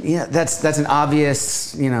 and yeah, that's an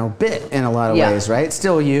obvious, you know, bit in a lot of ways, right?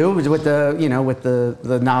 Still you with the, you know, with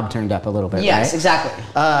the knob turned up a little bit. Yes, right? Exactly.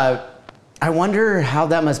 I wonder how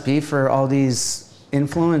that must be for all these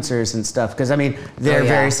influencers and stuff, because I mean they're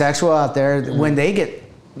very sexual out there. When they get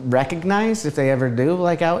recognized, if they ever do,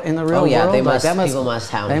 like out in the real world, they must, people must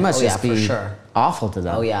hound. They must just be for sure. awful to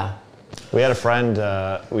them. Oh yeah. We had a friend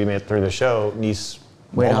we met through the show, Niece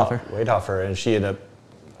Wadehofer, and she ended up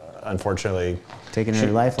unfortunately taking her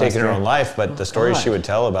own life. But the stories she would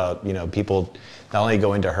tell about, you know, people not only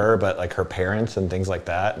going to her but like her parents and things like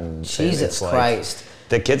that. And Jesus Christ, like,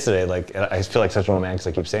 the kids today, like, I feel like such a man because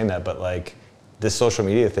I keep saying that, but like, this social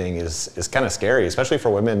media thing is kind of scary, especially for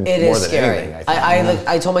women more than anything. I think.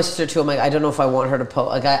 I told my sister too. I'm like, I don't know if I want her to post.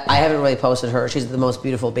 Like, I haven't really posted her. She's the most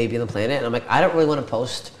beautiful baby on the planet, and I'm like, I don't really want to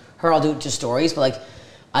post her. I'll do just stories, but like,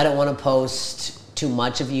 I don't want to post too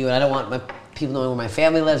much of you, and I don't want my people knowing where my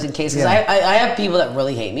family lives in case. Because I have people that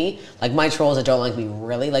really hate me, like my trolls that don't like me.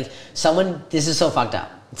 Really, like someone. This is so fucked up.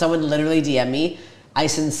 Someone literally DM me. I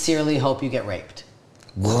sincerely hope you get raped.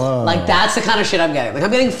 Whoa. Like that's the kind of shit I'm getting. Like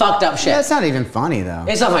I'm getting fucked up shit. Yeah, it's not even funny though.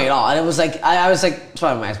 It's not funny at all. And it was like I was like, it's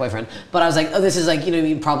probably my ex-boyfriend, but I was like, oh, this is like, you know what I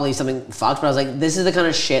mean, probably something fucked. But I was like, this is the kind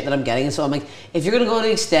of shit that I'm getting. And so I'm like, if you're gonna go to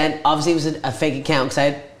the extent, obviously it was a fake account because I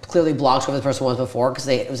had clearly blocked whoever the person was before because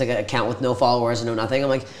it was like an account with no followers and no nothing. I'm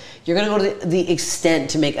like, you're gonna go to the extent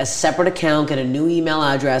to make a separate account, get a new email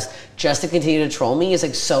address just to continue to troll me is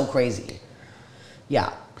like so crazy.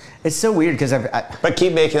 Yeah. It's so weird because But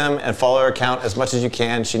keep making them and follow her account as much as you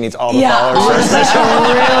can. She needs all the followers. Honestly, I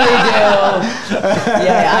really do.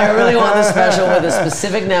 I really want the special with a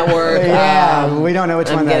specific network. We don't know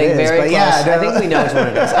which one that is. Very but close. I think we know which one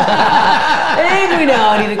it is. I think we know.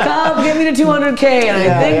 I need to come, get me to 200K, and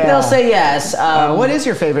I think they'll say yes. What is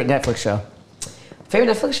your favorite Netflix show?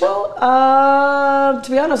 Favorite Netflix show? To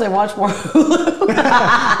be honest, I watch more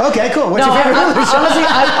Hulu. Okay, cool. What's your favorite Hulu show?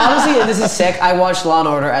 Honestly, this is sick. I watch Law &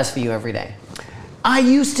 Order SVU every day. I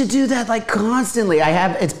used to do that like constantly.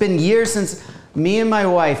 It's been years since me and my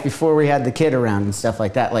wife, before we had the kid around and stuff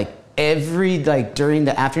like that, like during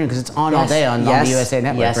the afternoon, because it's on all day on the USA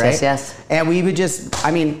Network, right? Yes. And we would just,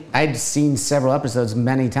 I mean, I'd seen several episodes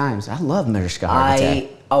many times. I love Mariska Hargitay.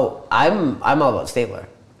 I'm all about Stabler.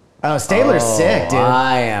 Oh, Stabler's sick, dude.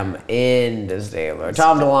 I am into Stabler.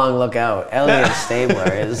 Tom DeLonge, look out. Elliot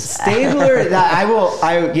Stabler is... Stabler,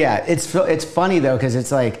 it's funny, though, because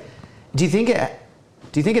it's like, do you think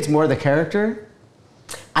it's more the character?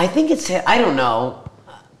 I think it's... I don't know.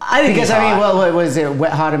 I think what was it?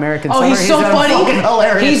 Wet Hot American Summer? Oh, he's so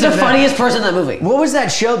funny. He's the funniest person in that movie. What was that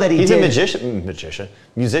show that he did? He's a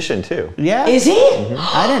musician, too. Yeah? Is he? Mm-hmm.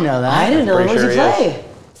 I didn't know that. I didn't know. What does he play?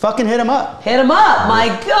 Fucking hit him up. Hit him up. My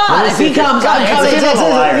God. If he comes, I'm coming.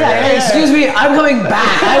 Excuse me, I'm coming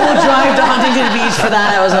back. I will drive to Huntington Beach for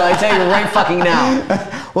that. I tell you right fucking now.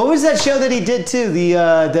 What was that show that he did too?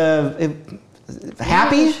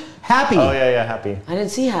 Happy? Happy. Oh yeah, Happy. I didn't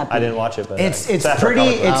see Happy. I didn't watch it, but it's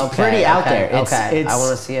pretty out there. I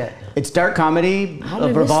want to see it. It's dark comedy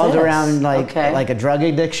revolved around like a drug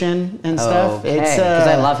addiction and stuff. It's because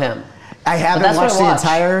I love him. I haven't watched the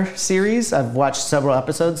entire series. I've watched several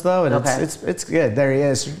episodes though, and it's good. There he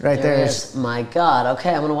is, right there. My God.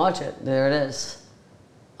 Okay, I'm gonna watch it. There it is.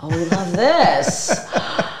 Oh, we love this.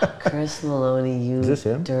 Chris Maloney, you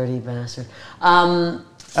dirty bastard.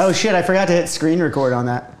 Oh shit! I forgot to hit screen record on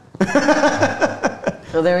that.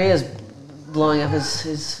 Oh, there he is, blowing up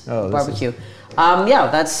his barbecue. I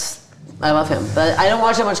love him, but I don't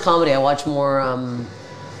watch that much comedy. I watch more.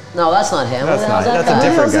 No, that's not him. That's not. That's a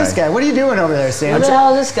different guy. This guy. What are you doing over there, Sam? What the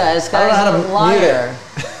hell is this guy? This guy's a liar.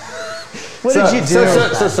 What did you do?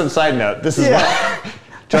 So some side note. This is why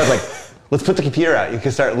John's like, let's put the computer out. You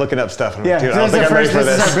can start looking up stuff. I'm yeah, like, dude, I don't think I'm ready for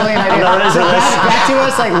this. This is a brilliant idea. Back to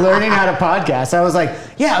us like learning how to podcast. I was like,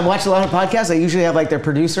 yeah, I watch a lot of podcasts. I usually have like their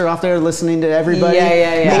producer off there listening to everybody.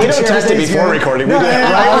 Yeah. We don't test it before recording. We do it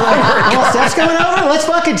right. Well, Steph's coming over. Let's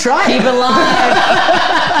fucking try it. Keep it live.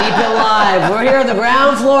 Keep it live. We're here on the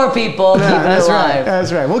ground floor, people. Keep it alive. Right.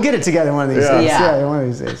 That's right. We'll get it together one of these days. Yeah, one of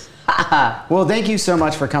these days. Well, thank you so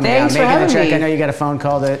much for coming Thanks out, for making the having trek. me. I know you got a phone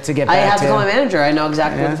call to get back I have to to. call my manager. I know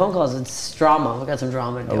exactly what the phone call is. It's drama. We've got some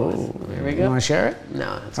drama to deal with. Here we go. You want to share it?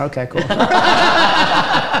 No. Okay, cool.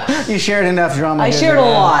 You shared enough drama. I shared a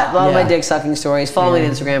lot. A lot of my dick sucking stories. Follow me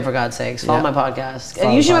on Instagram, for God's sakes. Follow my podcast.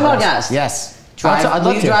 And you should my podcast. Yes. I'd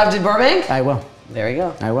love to. Drive to Burbank? I will. There you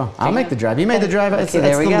go. I will. I'll make the drive. You made the drive. That's the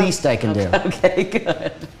least I can do. Okay,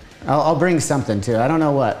 good. I'll bring something too. I don't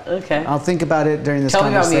know what. Okay. I'll think about it during this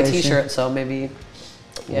conversation. conversation. Tell me about me a t-shirt,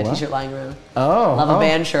 so maybe a t-shirt lying around. Oh. Love a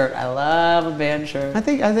band shirt. I love a band shirt. I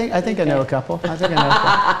think I know a couple.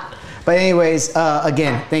 But anyways,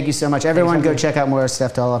 again, thank you so much. Everyone go check out more of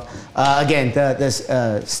Steph Tolev. Again, this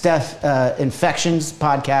Steph Infections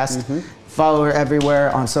podcast. Follow her everywhere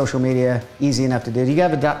on social media. Easy enough to do. Do you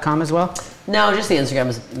have a .com as well? No, just the Instagram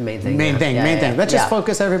is the main thing. Main thing. Let's just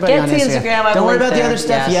focus everybody on Instagram. Don't worry about the other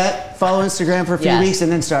stuff yet. Follow Instagram for a few weeks and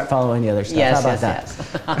then start following the other stuff. How about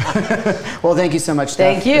that? Well, thank you so much,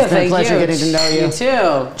 Steph. Thank you. It's been a pleasure getting to know you. You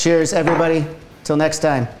too. Cheers, everybody. Till next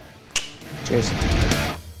time. Cheers.